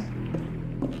wanna.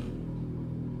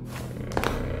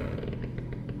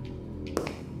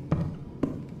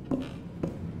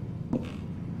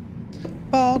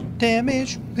 Ball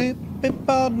damage,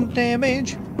 ball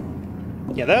damage.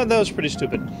 Yeah, that was pretty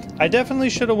stupid. I definitely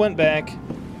should have went back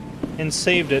and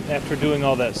saved it after doing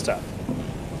all that stuff.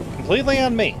 Completely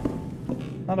on me.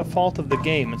 Not a fault of the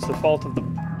game, it's the fault of the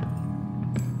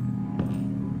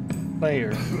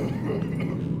player.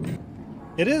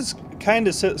 It is kind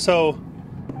of so.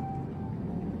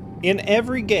 In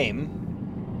every game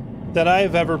that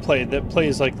I've ever played that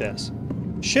plays like this,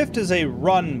 shift is a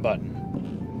run button.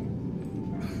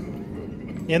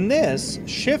 In this,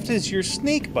 shift is your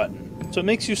sneak button. So it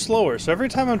makes you slower. So every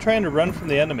time I'm trying to run from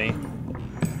the enemy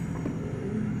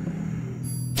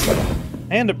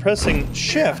and pressing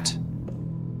shift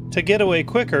to get away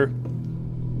quicker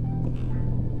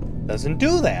doesn't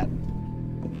do that.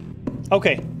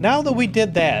 Okay, now that we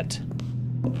did that,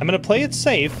 I'm going to play it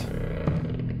safe.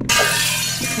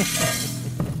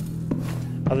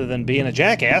 Other than being a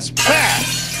jackass.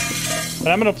 But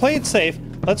I'm going to play it safe.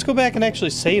 Let's go back and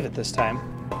actually save it this time,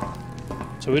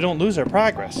 so we don't lose our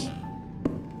progress.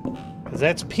 Because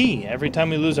that's P every time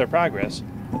we lose our progress.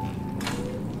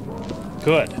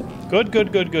 Good. Good,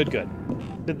 good, good, good, good.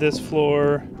 Did this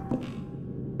floor.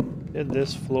 Did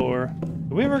this floor.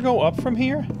 Did we ever go up from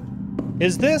here?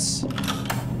 Is this...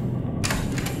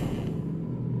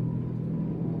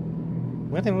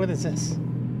 What is this?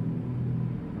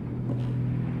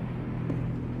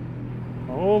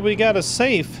 Oh, we got a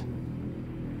safe.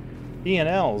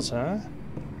 B&Ls, huh?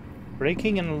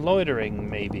 Breaking and loitering,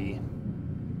 maybe.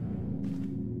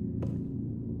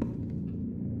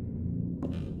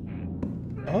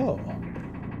 Oh.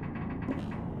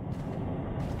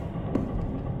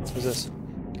 What's this?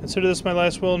 Consider this my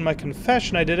last will. In my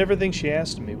confession, I did everything she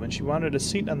asked of me. When she wanted a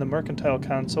seat on the mercantile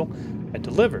council, I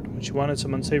delivered. When she wanted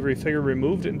some unsavory figure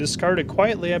removed and discarded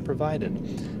quietly, I provided.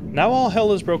 Now all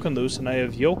hell is broken loose, and I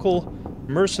have yokel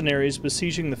mercenaries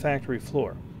besieging the factory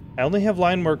floor. I only have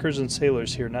line workers and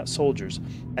sailors here, not soldiers.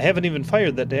 I haven't even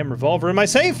fired that damn revolver in my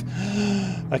safe!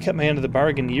 I kept my end of the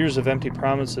bargain, years of empty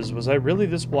promises. Was I really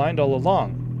this blind all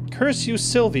along? Curse you,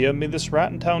 Sylvia. May this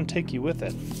rotten town take you with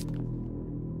it.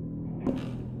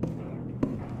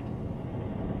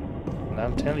 And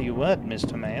I'll tell you what,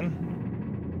 Mr.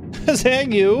 Man. Is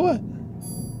that you?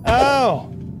 Oh!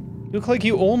 You look like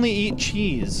you only eat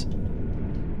cheese.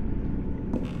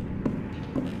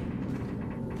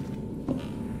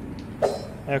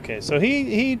 Okay, so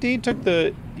he took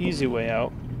the easy way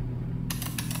out.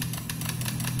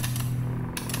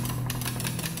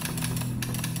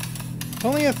 It's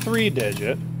only a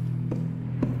 3-digit.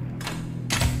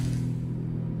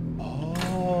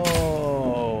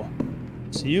 Oh.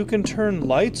 So you can turn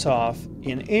lights off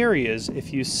in areas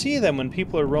if you see them when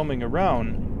people are roaming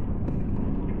around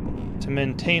to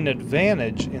maintain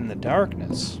advantage in the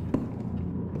darkness.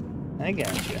 I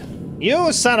gotcha.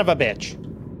 You son of a bitch!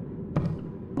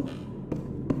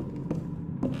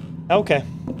 Okay,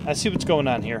 I see what's going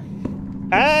on here.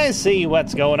 I see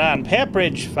what's going on.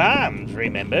 Pepperidge Farms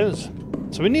remembers.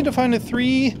 So we need to find a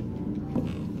 3-digit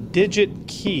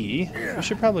key. We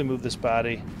should probably move this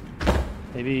body.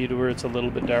 Maybe to where it's a little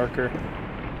bit darker.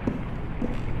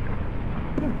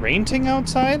 Raining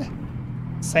outside?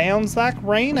 Sounds like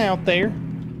rain out there.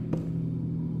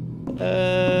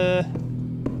 Okay,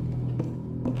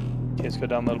 let's go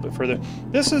down a little bit further.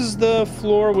 This is the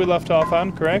floor we left off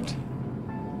on, correct?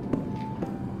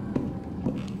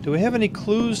 Do we have any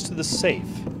clues to the safe?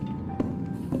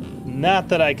 Not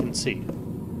that I can see.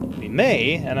 We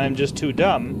may, and I'm just too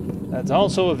dumb. That's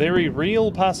also a very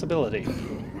real possibility.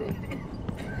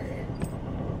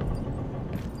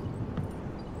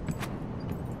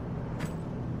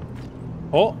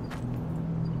 Oh!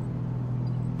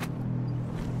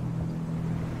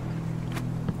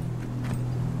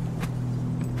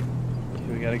 Okay,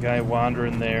 we got a guy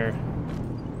wandering there.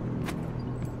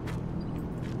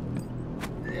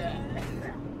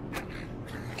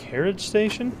 Carriage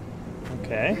station?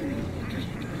 Okay.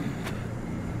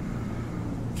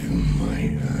 Do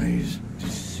my eyes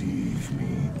deceive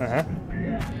me? Uh-huh.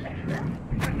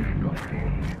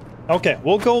 Okay,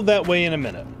 we'll go that way in a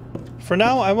minute. For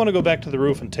now, I want to go back to the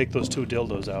roof and take those 2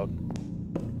 dildos out.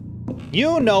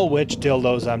 You know which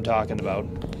dildos I'm talking about.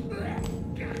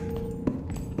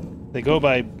 They go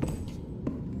by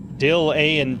Dill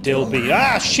A and Dill B.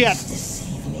 Ah, shit!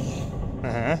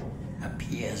 Uh-huh.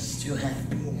 Appears to have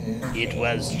been nothing. It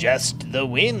was just the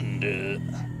wind.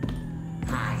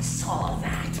 I saw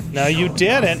that. No, you Show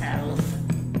didn't. yourself.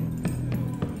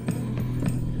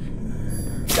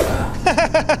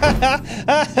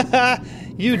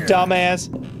 You dumbass.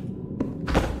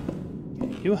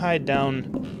 You hide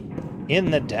down in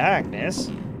the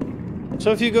darkness.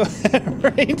 So if you go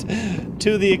right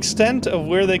to the extent of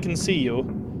where they can see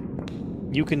you,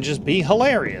 you can just be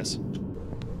hilarious.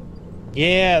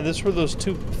 Yeah, this is where those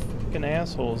 2 fucking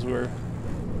assholes were.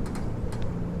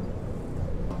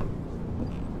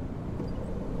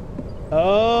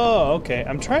 Oh, okay.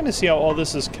 I'm trying to see how all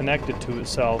this is connected to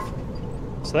itself.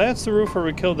 So that's the roof where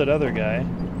we killed that other guy.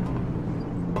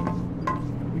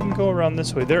 We can go around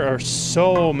this way. There are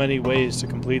so many ways to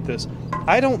complete this.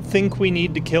 I don't think we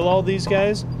need to kill all these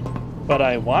guys, but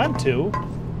I want to,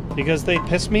 because they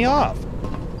piss me off.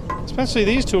 Especially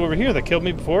these 2 over here that killed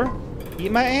me before.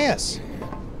 Eat my ass.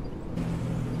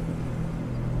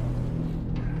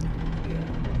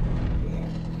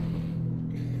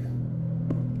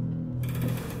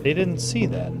 They didn't see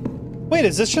that. Wait,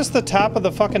 is this just the top of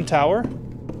the fucking tower?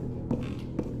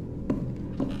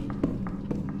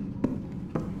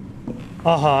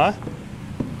 Uh-huh.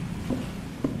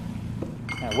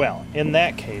 Well, in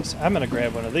that case, I'm gonna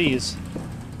grab one of these.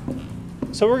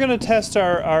 So we're gonna test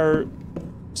our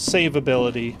save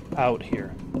ability out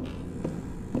here.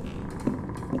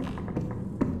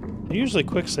 Usually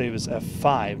quick save is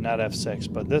F5, not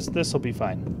F6, but this will be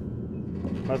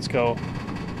fine. Let's go.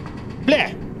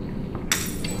 Blah!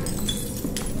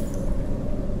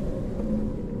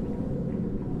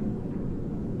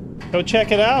 Go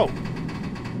check it out.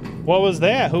 What was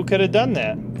that? Who could have done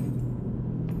that?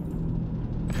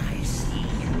 I see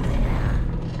you there.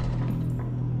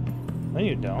 No,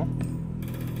 you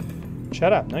don't.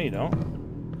 Shut up. No, you don't.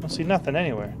 I don't see nothing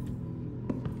anywhere.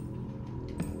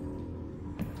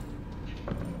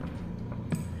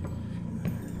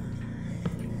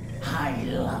 I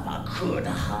love a good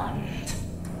hunt.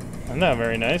 I'm not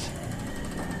very nice.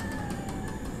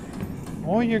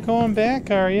 Oh, you're going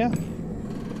back, are you?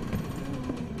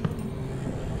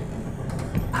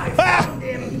 I found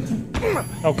him.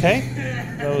 Okay.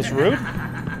 That was rude.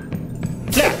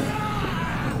 Yeah.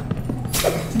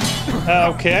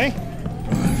 Okay.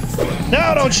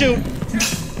 No, don't shoot!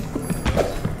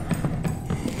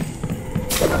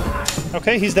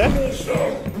 Okay, he's dead.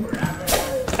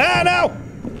 Ah, no!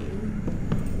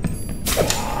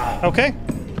 Okay.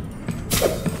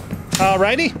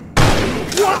 Alrighty.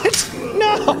 What?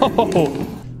 No!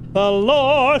 The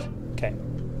Lord! Okay.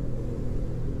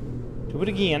 Do it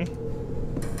again.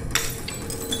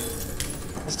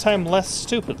 This time less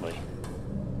stupidly.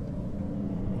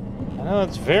 I know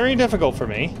it's very difficult for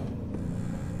me.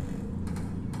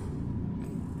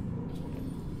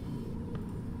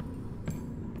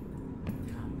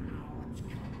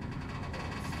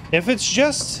 If it's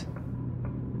just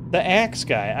the axe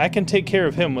guy, I can take care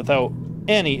of him without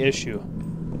any issue.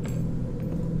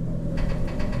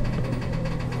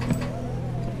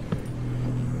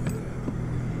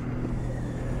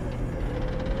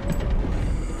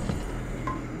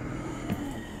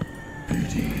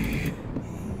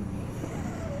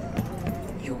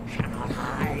 You cannot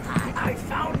hide. I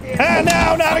found it. Ah,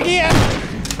 no, not again!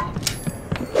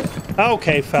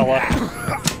 Okay, fella.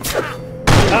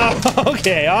 Oh,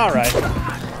 okay, alright.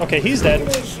 Okay, he's dead.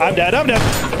 I'm dead, I'm dead.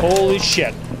 Holy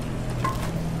shit.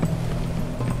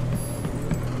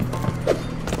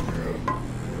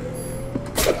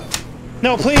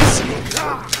 No, please!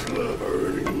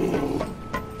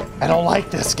 I don't like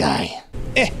this guy.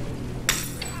 Eh.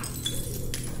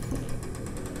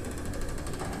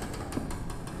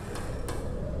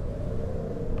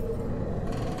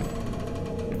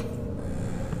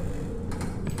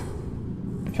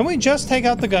 Can we just take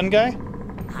out the gun guy?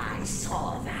 I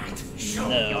saw that. Show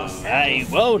No, yourself. I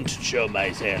won't show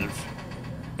myself.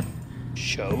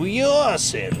 Show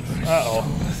yourself. Uh-oh.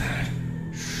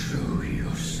 Show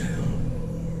yourself.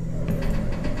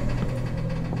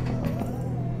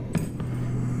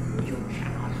 You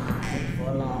cannot hide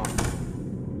for long.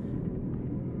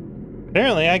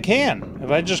 Apparently I can,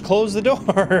 if I just close the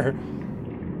door.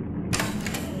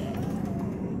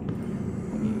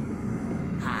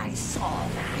 I saw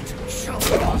that. Show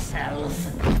yourself.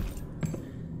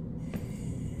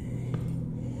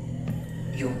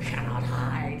 You cannot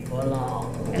hide for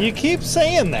long. You keep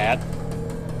saying that.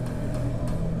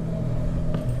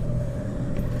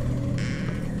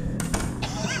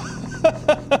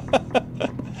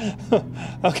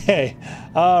 Okay,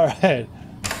 all right.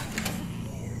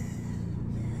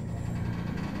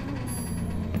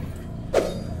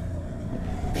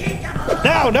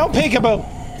 No, don't peekaboo.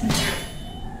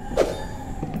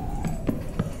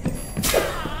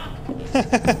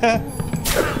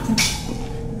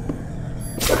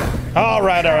 All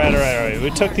right. We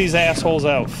took these assholes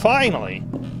out. Finally.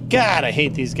 God, I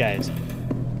hate these guys.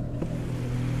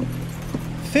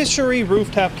 Fishery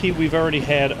rooftop key we've already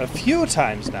had a few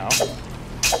times now.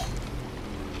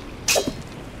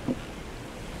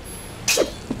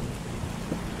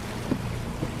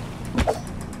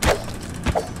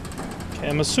 Okay,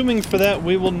 I'm assuming for that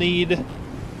we will need...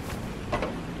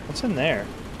 What's in there?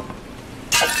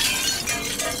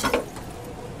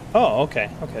 Oh, okay.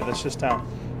 Okay, that's just down.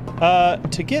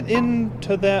 To get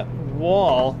into that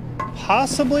wall,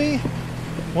 possibly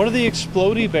one of the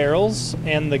explodey barrels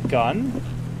and the gun.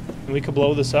 And we could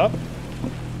blow this up.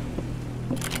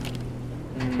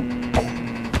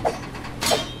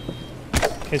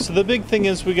 Okay, so the big thing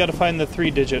is we gotta find the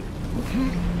 3-digit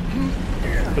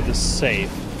for the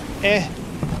safe.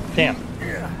 Damn.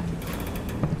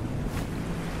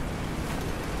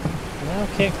 Now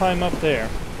can't climb up there.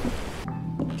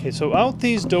 Okay, so out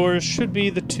these doors should be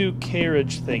the 2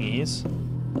 carriage thingies.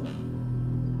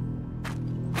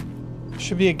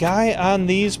 Should be a guy on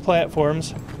these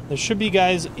platforms. There should be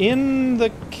guys in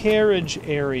the carriage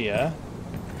area.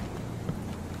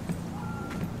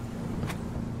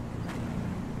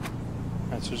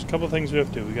 Alright, so there's a couple things we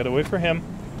have to do. We gotta wait for him.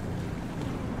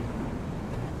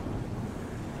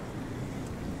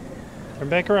 Turn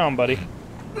back around, buddy.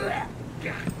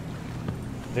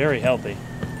 Very healthy.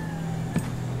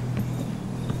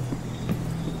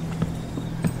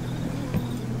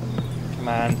 Come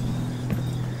on.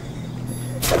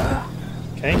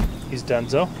 Okay, he's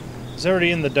donezo. He's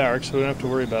already in the dark, so we don't have to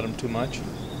worry about him too much.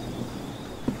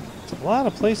 There's a lot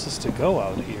of places to go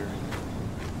out here.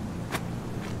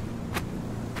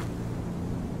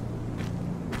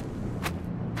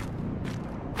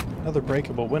 Another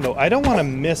breakable window. I don't want to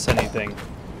miss anything.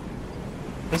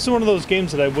 This is one of those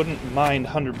games that I wouldn't mind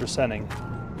 100%ing.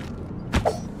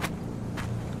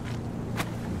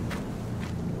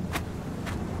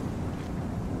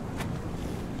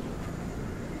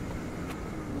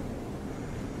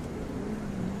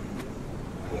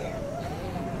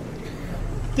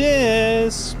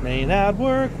 This may not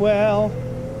work well.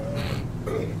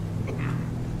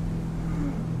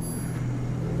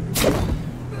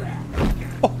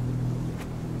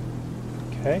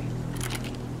 Okay.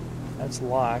 That's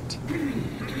locked.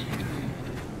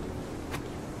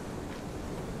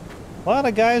 A lot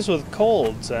of guys with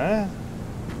colds, huh?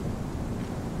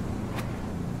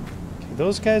 Okay,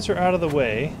 those guys are out of the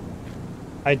way.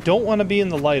 I don't want to be in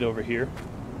the light over here.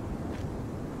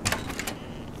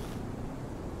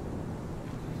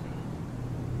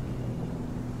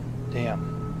 Damn.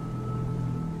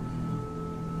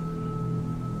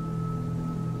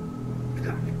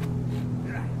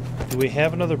 Do we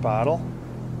have another bottle?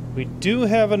 We do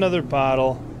have another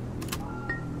bottle.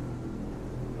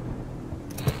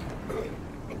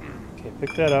 Okay,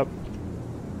 pick that up.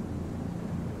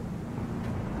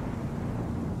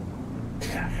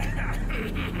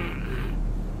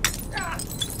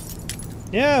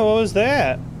 Yeah, what was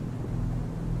that?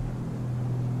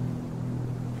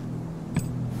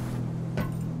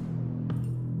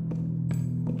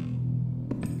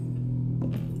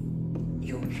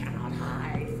 You cannot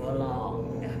hide for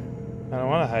long. I don't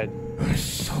want to hide. I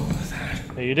saw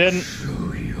that. No, you didn't.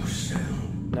 Show yourself.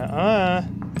 Nuh-uh.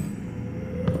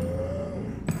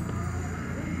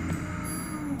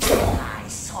 I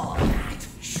saw that.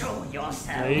 Show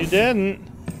yourself. No, you didn't.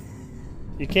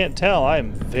 You can't tell.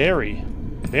 I'm very,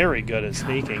 very good at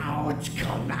sneaking.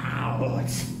 Come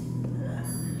out.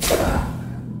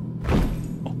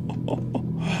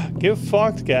 Get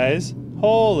fucked, guys.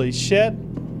 Holy shit.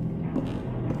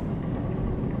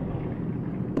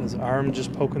 His arm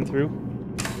just poking through.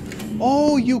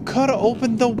 Oh, you could have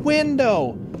opened the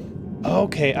window.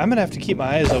 Okay, I'm gonna have to keep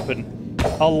my eyes open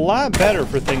a lot better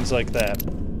for things like that.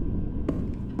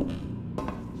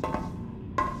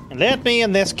 Let me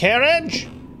in this carriage.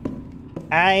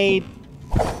 I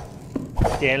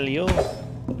tell you.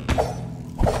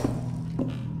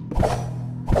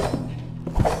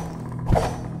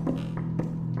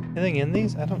 Anything in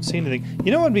these? I don't see anything.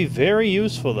 You know what would be very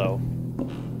useful, though?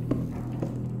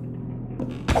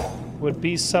 Would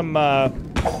be some,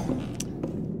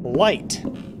 light.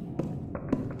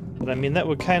 But I mean, that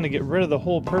would kind of get rid of the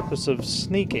whole purpose of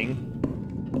sneaking.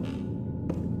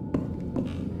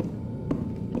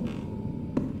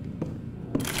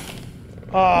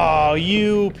 Oh,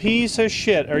 you piece of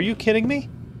shit. Are you kidding me?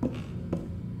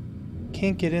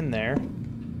 Can't get in there.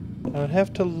 I would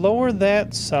have to lower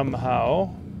that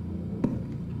somehow.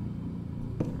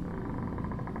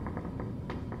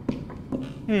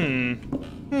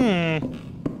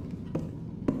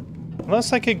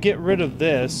 Unless I could get rid of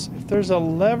this. If there's a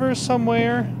lever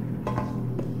somewhere...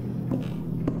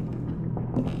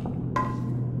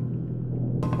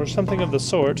 or something of the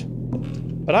sort.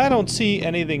 But I don't see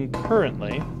anything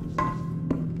currently.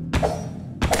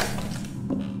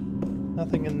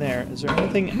 Nothing in there. Is there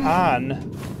anything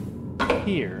on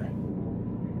here?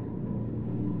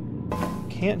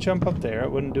 Can't jump up there.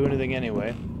 It wouldn't do anything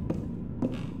anyway.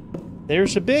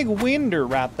 There's a big window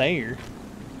right there.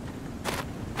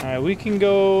 Alright, we can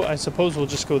go... I suppose we'll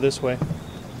just go this way.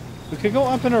 We could go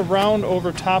up and around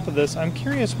over top of this. I'm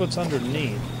curious what's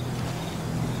underneath.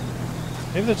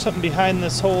 Maybe there's something behind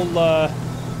this whole,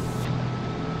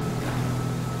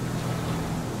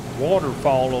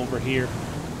 waterfall over here.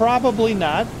 Probably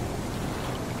not.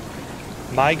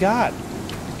 My God.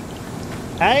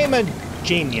 I'm a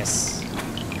genius.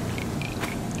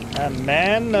 A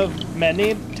man of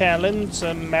many talents,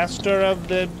 a master of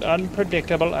the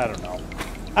unpredictable. I don't know.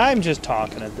 I'm just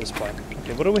talking at this point.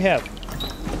 Okay, what do we have?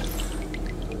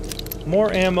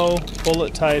 More ammo,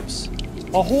 bullet types,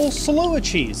 a whole slew of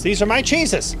cheese. These are my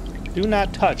cheeses. Do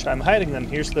not touch. I'm hiding them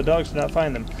here so the dogs do not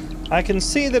find them. I can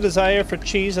see the desire for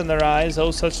cheese in their eyes.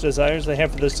 Oh, such desires they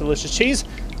have for this delicious cheese.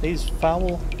 These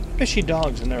foul, fishy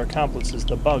dogs and their accomplices,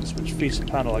 the bugs which feast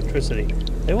upon electricity.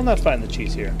 They will not find the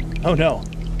cheese here. Oh no,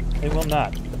 they will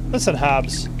not. Listen,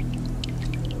 Hobbs.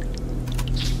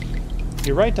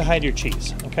 You're right to hide your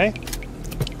cheese, okay?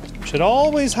 You should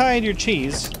always hide your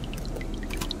cheese,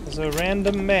 as a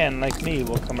random man like me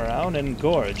will come around and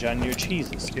gorge on your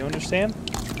cheeses. Do you understand?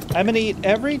 I'm gonna eat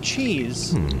every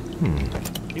cheese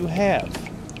you have,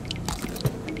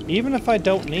 even if I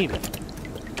don't need it.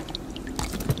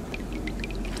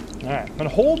 Alright, I'm gonna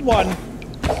hold one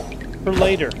for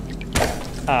later,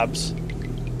 Hobbs.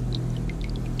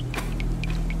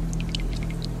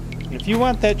 And if you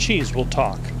want that cheese, we'll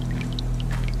talk.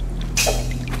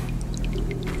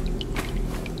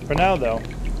 For now, though,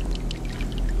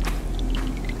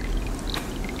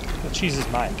 the cheese is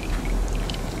mine.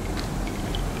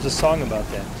 There's a song about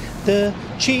that. The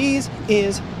cheese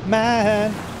is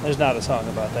mine. There's not a song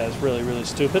about that. It's really, really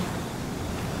stupid.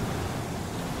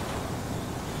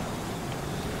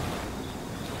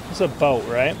 It's a boat,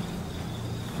 right?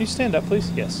 Can you stand up, please?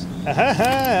 Yes.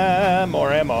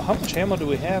 More ammo. How much ammo do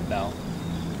we have now?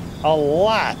 A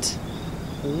lot.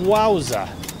 Wowza.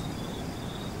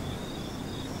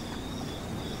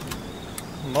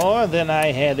 More than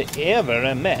I had ever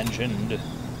imagined.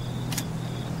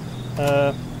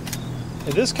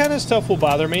 This kind of stuff will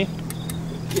bother me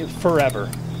forever.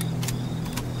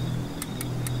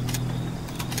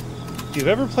 If you've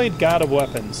ever played God of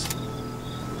Weapons,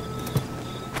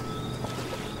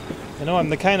 you know I'm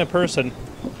the kind of person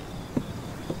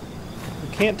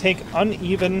who can't take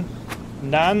uneven,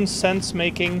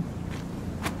 nonsense-making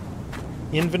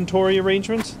inventory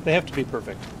arrangements. They have to be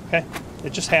perfect, okay? They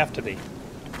just have to be.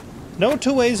 No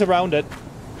two ways around it.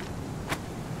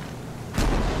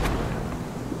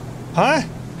 Huh?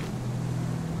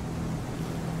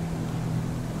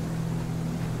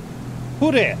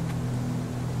 Who there?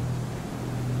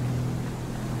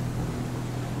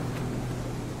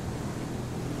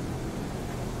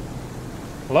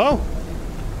 Hello?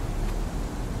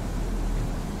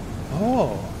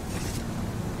 Oh.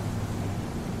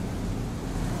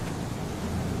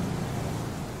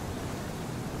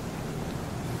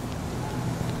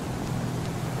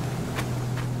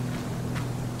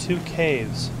 Two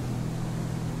caves.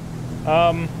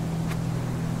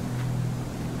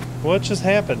 What just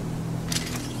happened?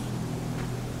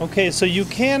 Okay, so you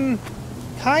can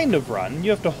kind of run.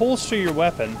 You have to holster your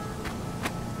weapon.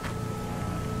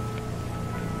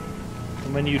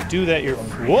 And when you do that, you're...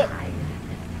 Whoop!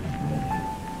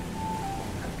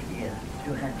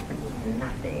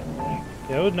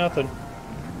 Yeah, it was nothing.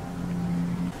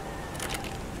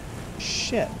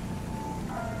 Shit.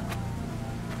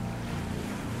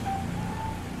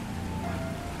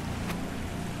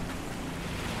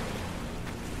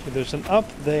 Okay, there's an up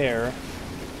there.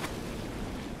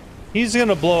 He's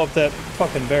gonna blow up that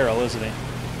fucking barrel, isn't he?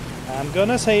 I'm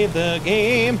gonna save the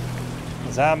game,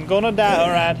 'cause I'm gonna die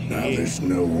right here. Now there's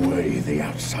no way the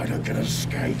outsider can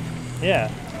escape. Yeah.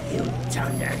 You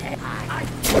dunderhead.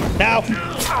 Now!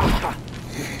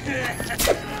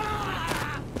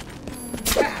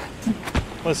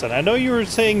 Listen, I know you were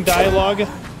saying dialogue,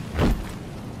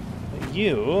 but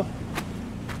you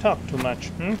talk too much,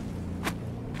 hmm?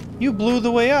 You blew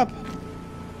the way up.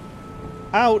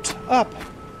 Out, up.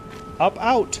 Up,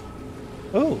 out.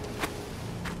 Ooh.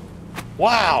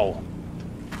 Wow.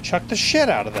 Chuck the shit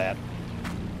out of that.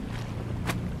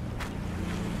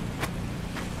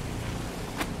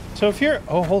 So if you're...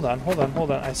 Oh, hold on.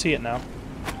 I see it now.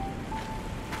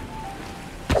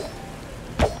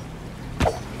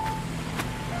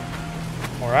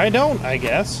 Or I don't, I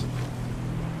guess.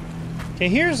 Okay,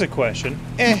 here's a question.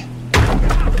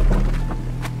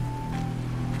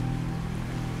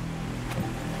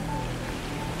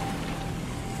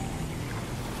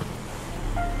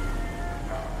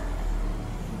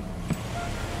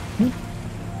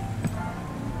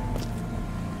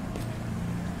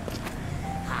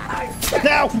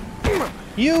 Now!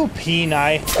 You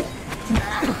penile.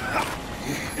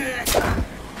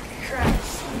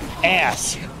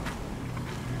 Ass.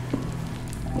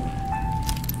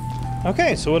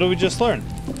 Okay, so what did we just learn?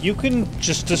 You can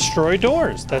just destroy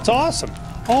doors. That's awesome.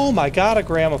 Oh my god, a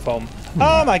gramophone.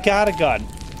 Oh my god, a gun.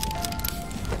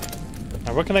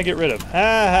 Now, what can I get rid of? Ha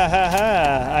ha ha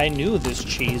ha. I knew this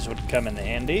cheese would come in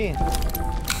handy.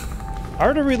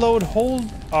 R to reload, hold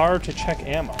R to check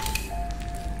ammo.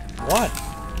 What?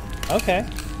 Okay.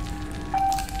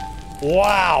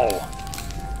 Wow.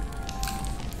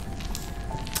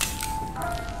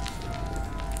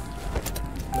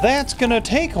 That's gonna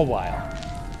take a while.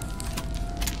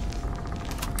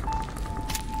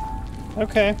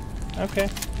 Okay. Okay.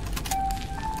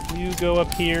 You go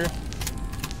up here.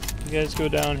 You guys go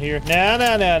down here. No. Yeah.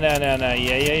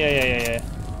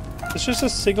 It's just a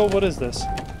single. What is this?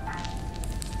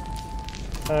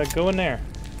 Go in there.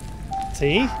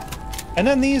 See? And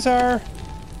then these are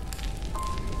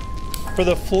for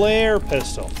the flare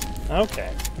pistol.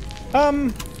 Okay.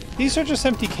 These are just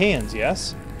empty cans,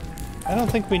 yes? I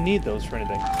don't think we need those for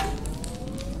anything.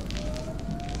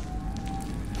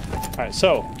 Alright,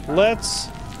 so let's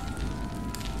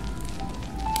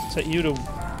set you to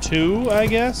 2, I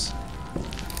guess?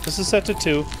 This is set to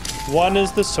 2. 1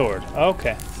 is the sword.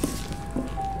 Okay.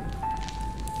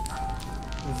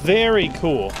 Very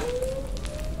cool.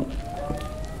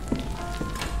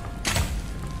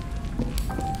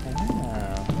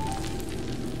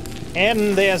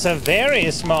 And there's a very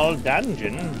small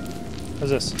dungeon. What's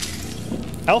this?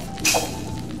 Health?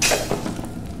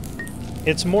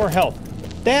 It's more health.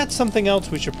 That's something else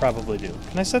we should probably do.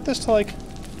 Can I set this to like...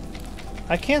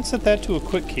 I can't set that to a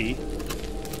quick key.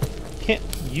 Can't...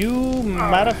 You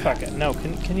motherfucker. No,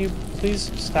 can you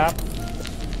please stop?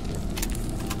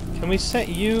 Can we set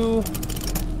you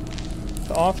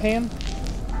to offhand?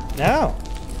 No.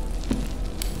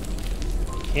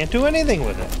 Can't do anything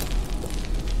with it.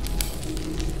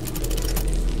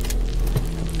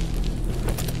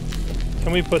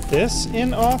 Can we put this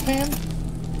in offhand?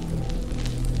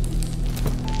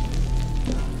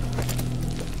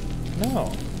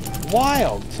 No.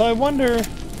 Wild. So I wonder...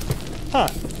 Huh.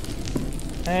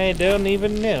 I don't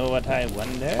even know what I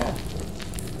wonder.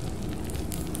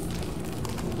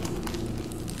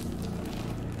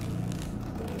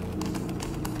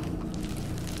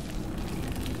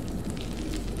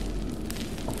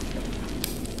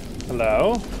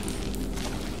 Hello?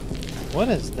 What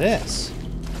is this?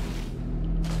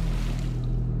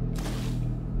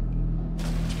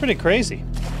 It's pretty crazy.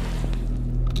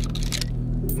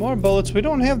 More bullets. We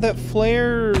don't have that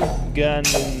flare gun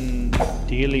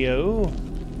dealio.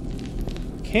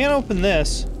 Can't open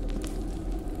this.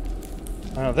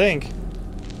 I don't think.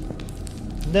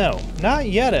 No, not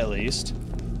yet at least.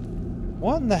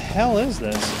 What in the hell is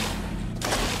this?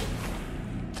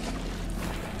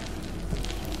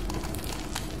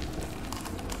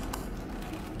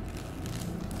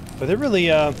 But they're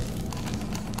really,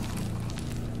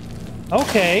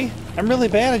 okay. I'm really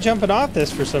bad at jumping off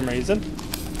this for some reason.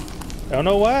 Don't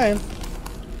know why.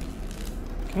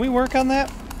 Can we work on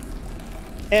that?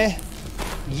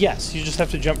 Yes, you just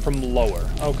have to jump from lower.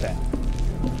 Okay.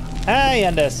 I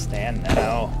understand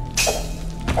now.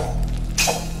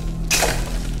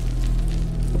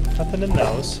 Nothing in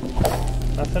those.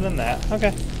 Nothing in that.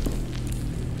 Okay.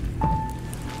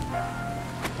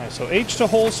 Alright, so H to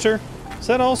holster. Does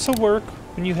that also work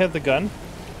when you have the gun?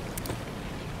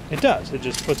 It does. It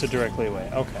just puts it directly away.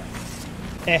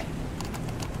 Okay.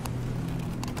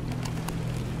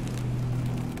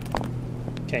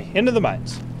 Okay, into the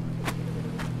mines.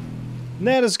 And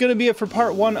that is going to be it for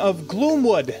part 1 of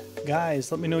Gloomwood.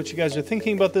 Guys, let me know what you guys are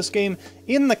thinking about this game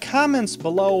in the comments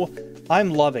below.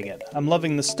 I'm loving it. I'm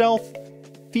loving the stealth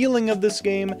feeling of this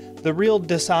game, the real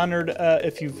Dishonored.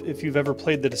 If you've ever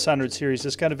played the Dishonored series,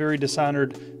 it's got a very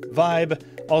Dishonored vibe.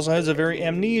 Also has a very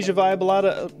Amnesia vibe. A lot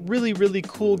of really, really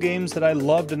cool games that I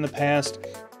loved in the past.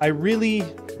 I really,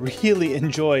 really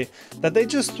enjoy that they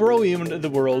just throw you into the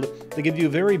world. They give you a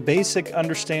very basic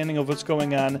understanding of what's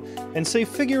going on and say,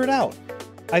 figure it out.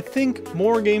 I think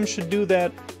more games should do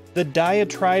that. The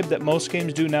diatribe that most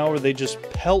games do now, where they just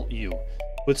pelt you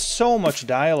with so much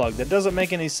dialogue that doesn't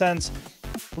make any sense.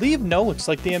 Leave notes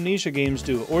like the Amnesia games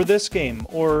do, or this game,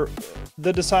 or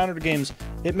the Dishonored games.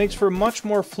 It makes for a much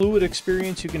more fluid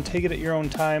experience. You can take it at your own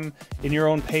time, in your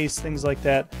own pace, things like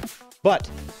that. But,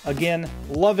 again,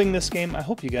 loving this game. I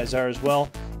hope you guys are as well.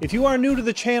 If you are new to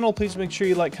the channel, please make sure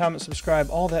you like, comment, subscribe,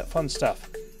 all that fun stuff.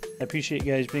 I appreciate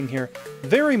you guys being here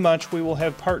very much. We will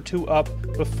have part 2 up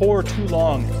before too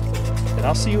long. And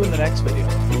I'll see you in the next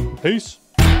video. Peace!